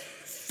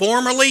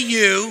formerly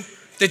you,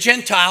 the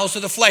Gentiles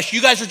of the flesh.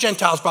 You guys are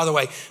Gentiles, by the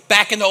way.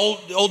 Back in the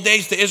old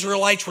days, the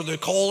Israelites were the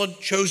called,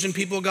 chosen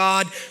people of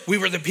God. We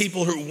were the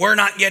people who were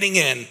not getting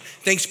in.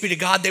 Thanks be to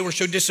God, they were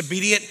so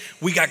disobedient,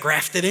 we got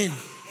grafted in.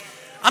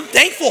 I'm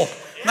thankful.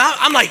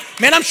 I'm like,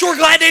 man, I'm sure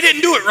glad they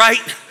didn't do it right?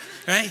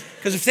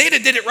 Because if they'd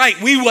have did it right,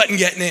 we wasn't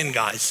getting in,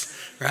 guys,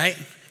 right?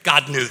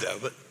 God knew,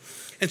 though.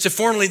 And so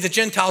formerly the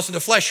Gentiles of the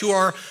flesh, who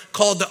are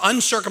called the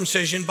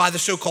uncircumcision by the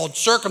so-called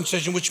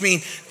circumcision, which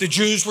means the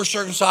Jews were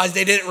circumcised,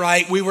 they did it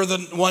right, we were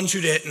the ones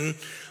who didn't,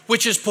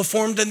 which is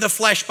performed in the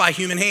flesh by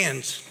human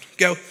hands.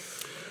 Go.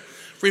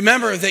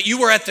 Remember that you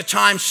were at the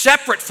time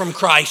separate from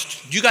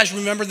Christ. Do you guys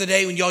remember the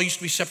day when y'all used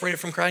to be separated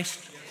from Christ?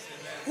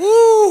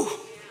 Woo!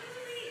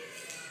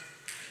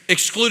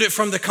 Excluded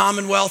from the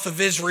commonwealth of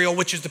Israel,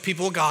 which is the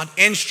people of God,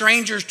 and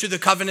strangers to the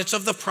covenants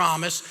of the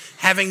promise,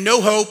 having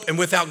no hope and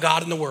without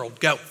God in the world.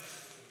 Go.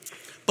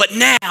 But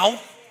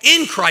now,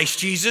 in Christ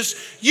Jesus,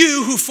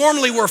 you who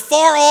formerly were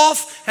far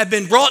off have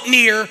been brought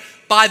near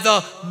by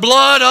the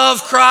blood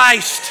of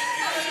Christ.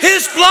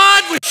 His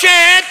blood was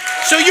shed,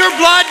 so your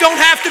blood don't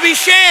have to be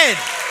shed.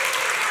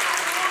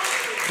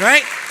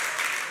 Right?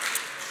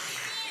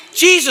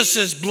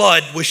 Jesus'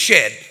 blood was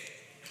shed,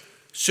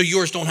 so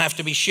yours don't have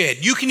to be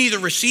shed. You can either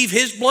receive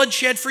his blood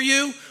shed for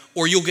you,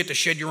 or you'll get to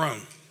shed your own.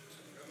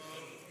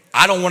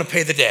 I don't want to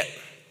pay the debt.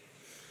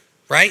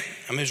 Right?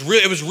 I mean,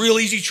 it was a real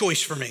easy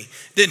choice for me.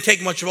 Didn't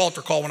take much of an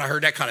altar call when I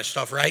heard that kind of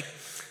stuff, right?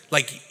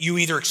 Like you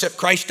either accept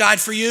Christ died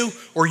for you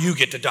or you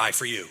get to die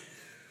for you.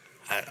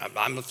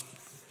 I'm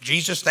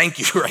Jesus, thank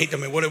you, right? I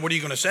mean, what are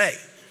you going to say,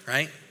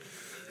 right?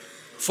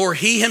 For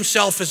he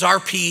himself is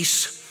our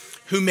peace,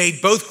 who made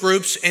both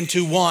groups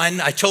into one.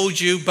 I told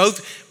you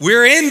both,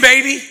 we're in,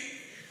 baby.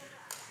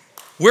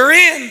 We're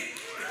in.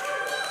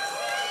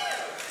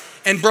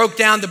 And broke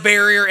down the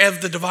barrier of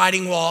the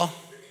dividing wall,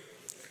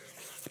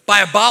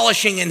 by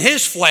abolishing in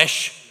his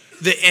flesh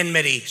the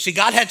enmity. See,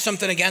 God had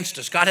something against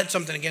us. God had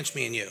something against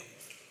me and you.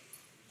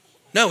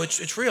 No,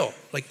 it's real.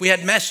 Like we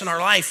had mess in our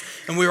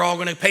life and we were all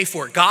going to pay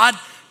for it. God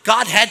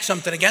had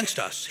something against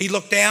us. He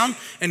looked down,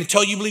 and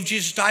until you believe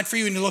Jesus died for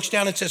you, and he looks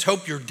down and says,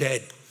 hope you're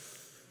dead.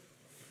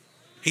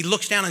 He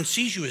looks down and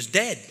sees you as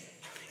dead.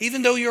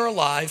 Even though you're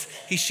alive,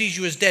 he sees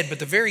you as dead. But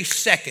the very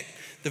second,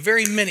 the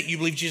very minute you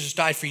believe Jesus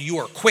died for you, you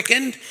are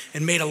quickened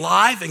and made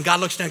alive. And God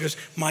looks down and goes,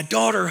 my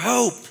daughter,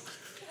 Hope.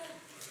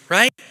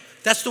 Right?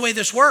 That's the way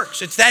this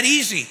works. It's that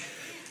easy.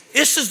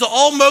 This is the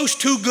almost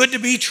too good to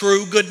be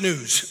true good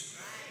news.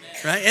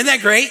 Right? Isn't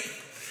that great?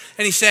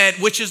 And he said,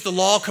 which is the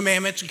law,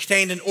 commandments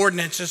contained in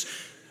ordinances.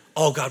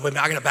 Oh God, wait a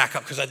minute, I got to back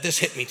up because this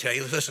hit me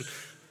today. Listen,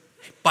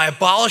 by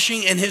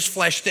abolishing in his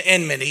flesh the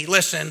enmity,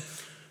 listen,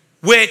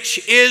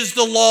 which is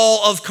the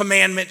law of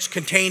commandments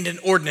contained in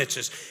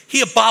ordinances. He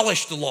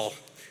abolished the law.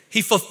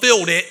 He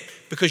fulfilled it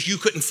because you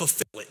couldn't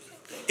fulfill it.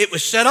 It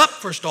was set up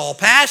for us to all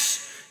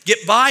pass.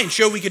 get by and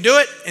show we could do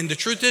it. And the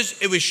truth is,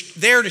 it was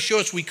there to show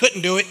us we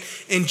couldn't do it.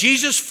 And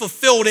Jesus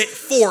fulfilled it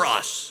for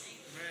us.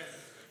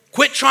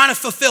 Quit trying to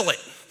fulfill it.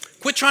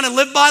 Quit trying to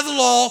live by the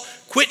law.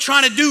 Quit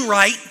trying to do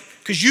right,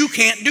 because you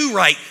can't do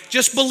right.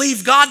 Just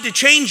believe God to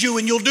change you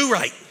and you'll do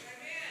right.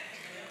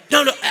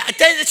 No,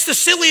 it's the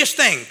silliest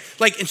thing.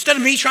 Like, instead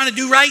of me trying to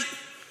do right,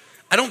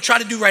 I don't try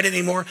to do right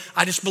anymore.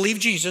 I just believe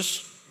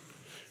Jesus,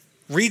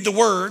 read the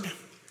word,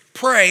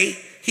 pray.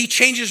 He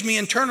changes me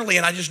internally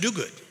and I just do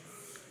good.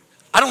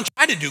 I don't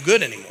try to do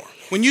good anymore.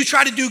 When you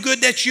try to do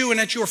good, that's you and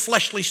that's your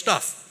fleshly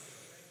stuff.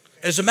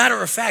 As a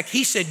matter of fact,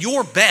 he said,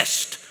 your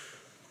best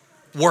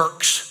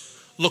works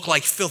look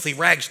like filthy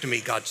rags to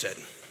me, God said.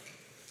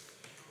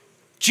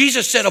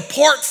 Jesus said,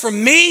 apart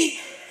from me,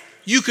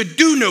 you could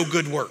do no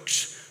good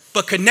works.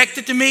 But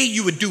connected to me,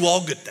 you would do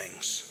all good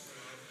things.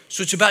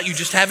 So it's about you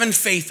just having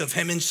faith of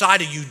him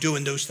inside of you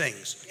doing those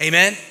things.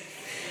 Amen?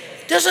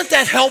 Doesn't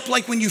that help?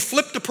 Like when you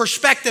flip the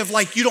perspective,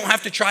 like you don't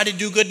have to try to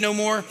do good no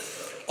more.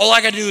 All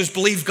I got to do is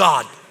believe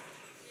God.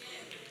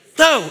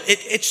 No,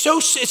 it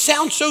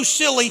sounds so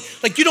silly.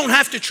 Like you don't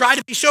have to try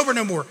to be sober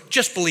no more.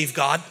 Just believe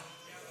God.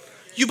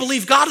 You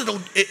believe God,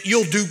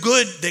 you'll do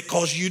good that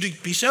causes you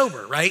to be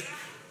sober, right?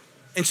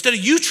 Instead of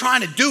you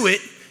trying to do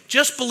it,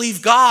 just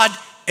believe God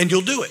and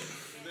you'll do it.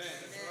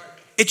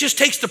 It just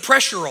takes the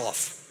pressure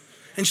off.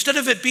 Instead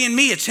of it being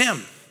me, it's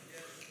him.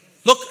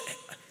 Look,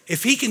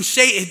 if he can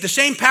say the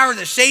same power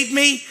that saved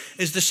me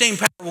is the same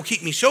power that will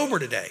keep me sober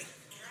today.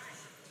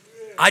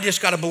 I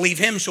just got to believe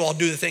him, so I'll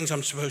do the things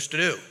I'm supposed to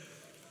do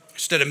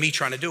instead of me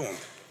trying to do them.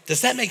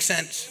 Does that make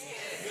sense?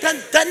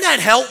 Doesn't that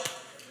help?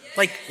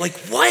 Like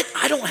what?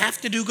 I don't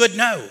have to do good?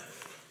 No.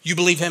 You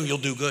believe him, you'll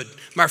do good.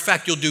 Matter of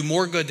fact, you'll do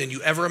more good than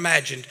you ever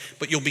imagined,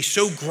 but you'll be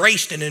so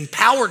graced and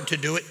empowered to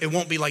do it, it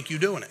won't be like you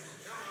doing it.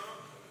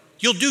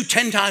 You'll do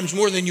 10 times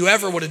more than you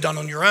ever would have done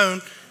on your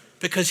own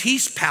because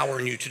he's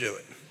powering you to do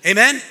it.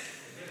 Amen? Amen?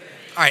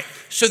 All right,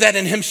 so that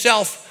in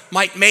himself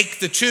might make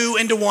the two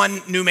into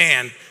one new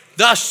man,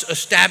 thus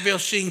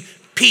establishing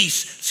peace.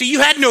 See,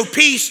 you had no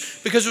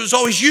peace because it was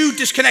always you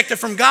disconnected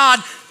from God.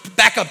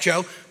 Back up,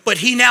 Joe. But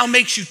he now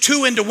makes you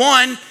two into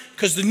one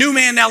because the new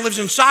man now lives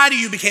inside of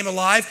you, became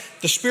alive.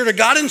 The Spirit of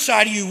God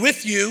inside of you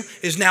with you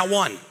is now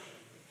one.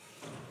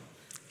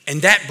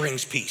 And that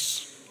brings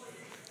peace.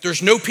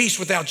 There's no peace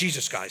without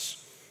Jesus,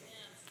 guys.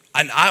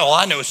 And all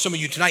I know is some of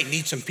you tonight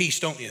need some peace,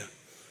 don't you?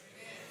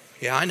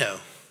 Yeah, I know.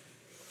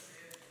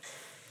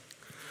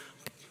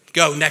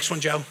 Go, next one,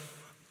 Joe.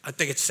 I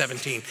think it's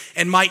 17.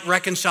 And might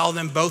reconcile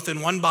them both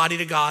in one body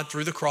to God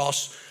through the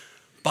cross,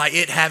 by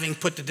it having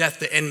put to death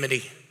the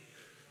enmity.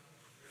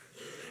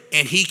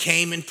 And he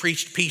came and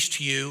preached peace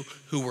to you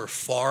who were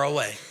far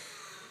away,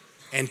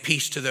 and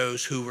peace to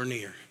those who were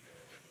near.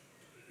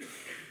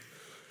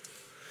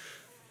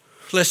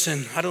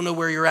 Listen, I don't know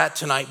where you're at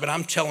tonight, but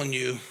I'm telling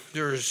you,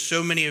 there's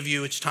so many of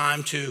you, it's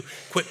time to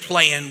quit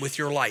playing with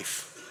your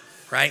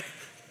life, right?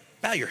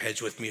 Bow your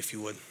heads with me if you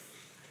would.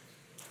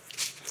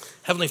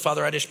 Heavenly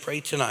Father, I just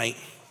pray tonight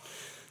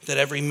that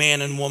every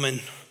man and woman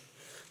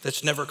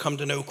that's never come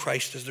to know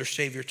Christ as their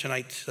Savior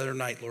tonight,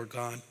 Lord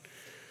God,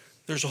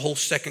 there's a whole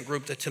second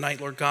group that tonight,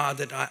 Lord God,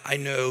 that I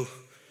know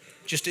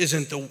just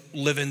isn't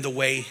living the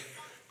way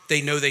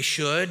they know they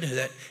should,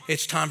 that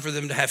it's time for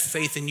them to have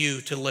faith in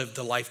you to live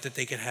the life that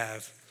they could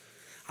have.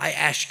 I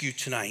ask you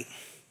tonight,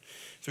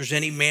 if there's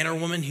any man or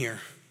woman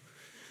here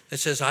that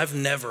says, I've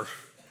never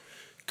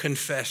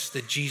confessed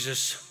that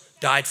Jesus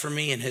died for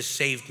me and has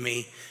saved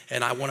me,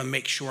 and I want to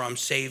make sure I'm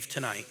saved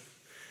tonight.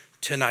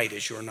 Tonight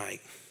is your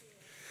night.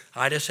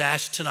 I just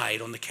ask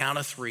tonight on the count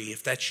of 3,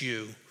 if that's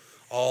you,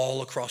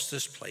 all across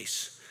this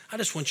place, I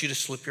just want you to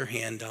slip your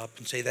hand up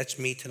and say, that's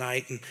me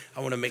tonight, and I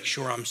want to make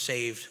sure I'm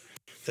saved.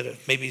 That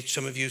maybe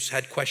some of you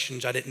had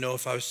questions. I didn't know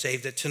if I was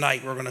saved. That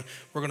tonight we're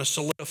gonna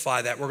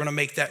solidify that. We're gonna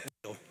make that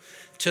real.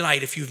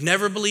 Tonight, if you've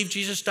never believed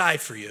Jesus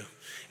died for you,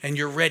 and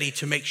you're ready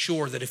to make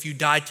sure that if you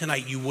died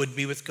tonight, you would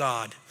be with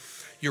God.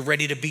 You're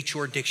ready to beat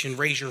your addiction.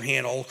 Raise your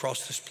hand all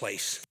across this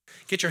place.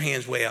 Get your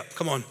hands way up.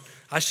 Come on,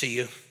 I see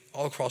you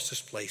all across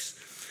this place.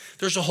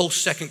 There's a whole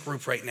second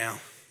group right now.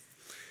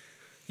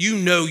 You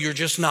know you're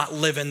just not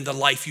living the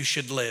life you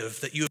should live.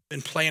 That you have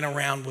been playing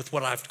around with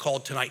what I've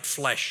called tonight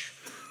flesh.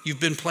 You've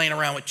been playing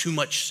around with too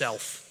much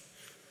self.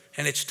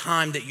 And it's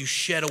time that you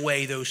shed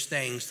away those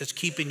things that's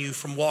keeping you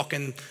from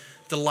walking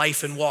the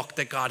life and walk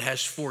that God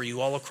has for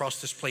you. All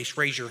across this place,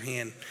 raise your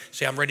hand.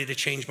 Say, I'm ready to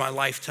change my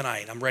life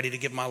tonight. I'm ready to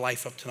give my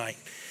life up tonight.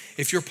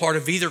 If you're part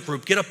of either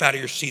group, get up out of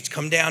your seats.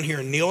 Come down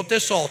here and kneel at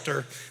this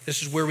altar.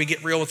 This is where we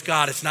get real with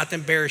God. It's not to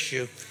embarrass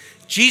you.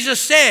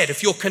 Jesus said,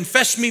 if you'll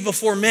confess me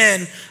before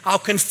men, I'll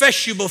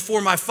confess you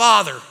before my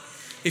Father.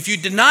 If you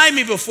deny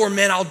me before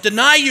men, I'll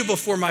deny you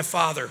before my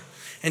Father.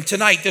 And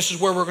tonight, this is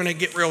where we're going to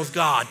get real with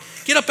God.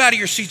 Get up out of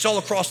your seats all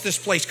across this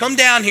place. Come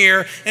down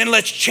here and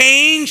let's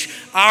change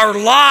our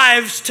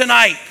lives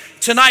tonight.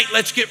 Tonight,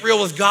 let's get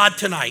real with God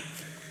tonight.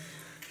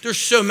 There's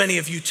so many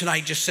of you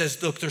tonight just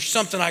says, look, there's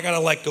something I got to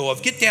let go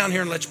of. Get down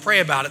here and let's pray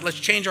about it. Let's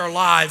change our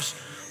lives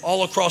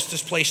all across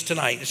this place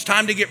tonight. It's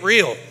time to get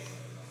real.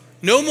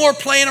 No more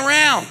playing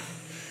around.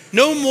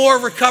 No more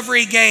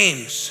recovery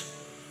games.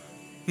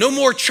 No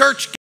more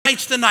church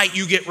nights tonight.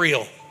 You get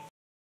real.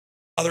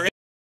 Father,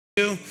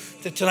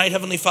 that tonight,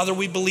 Heavenly Father,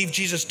 we believe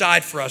Jesus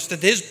died for us,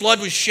 that his blood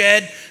was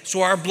shed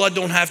so our blood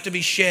don't have to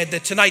be shed,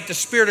 that tonight the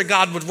Spirit of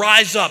God would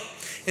rise up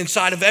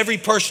inside of every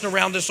person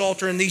around this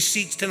altar in these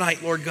seats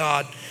tonight, Lord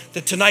God,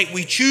 that tonight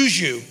we choose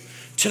you.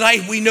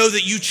 Tonight we know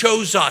that you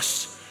chose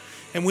us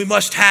and we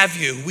must have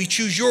you. We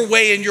choose your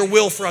way and your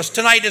will for us.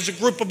 Tonight as a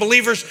group of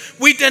believers,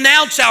 we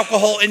denounce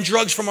alcohol and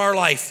drugs from our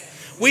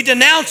life. We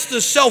denounce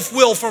the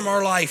self-will from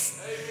our life.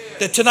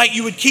 That tonight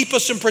you would keep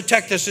us and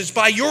protect us. It's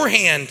by your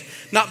hand,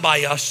 not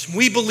by us.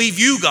 We believe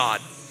you, God.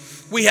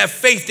 We have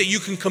faith that you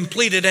can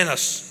complete it in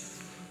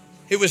us.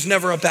 It was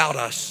never about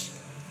us.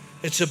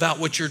 It's about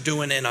what you're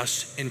doing in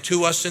us and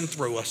to us and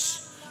through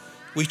us.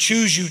 We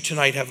choose you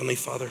tonight, Heavenly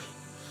Father.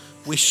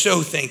 We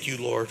so thank you,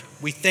 Lord.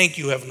 We thank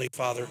you, Heavenly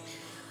Father.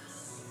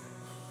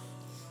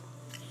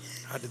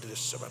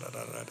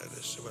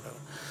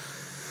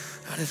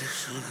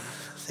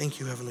 Thank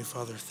you, Heavenly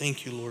Father.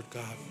 Thank you, Lord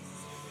God.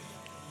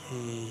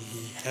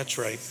 That's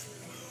right.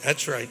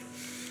 That's right.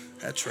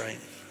 That's right.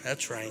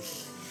 That's right.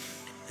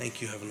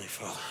 Thank you, Heavenly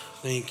Father.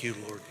 Thank you,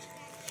 Lord.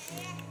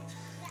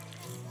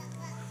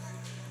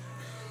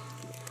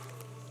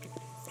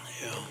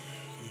 Yeah.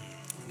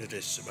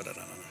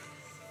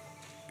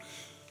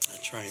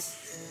 That's right.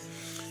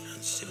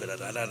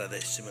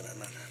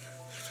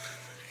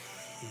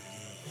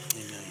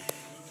 Amen.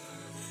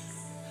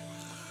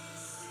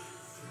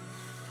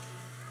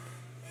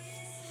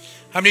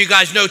 How many of you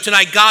guys know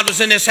tonight God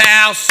was in this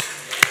house?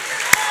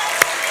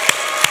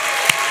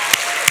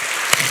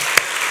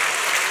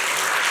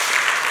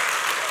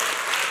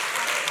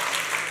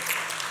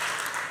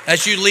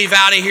 As you leave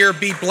out of here,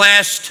 be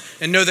blessed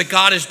and know that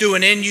God is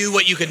doing in you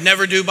what you could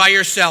never do by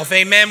yourself.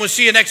 Amen. We'll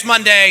see you next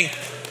Monday.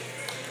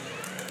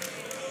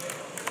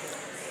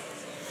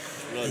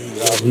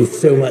 Love you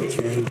so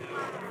much, man.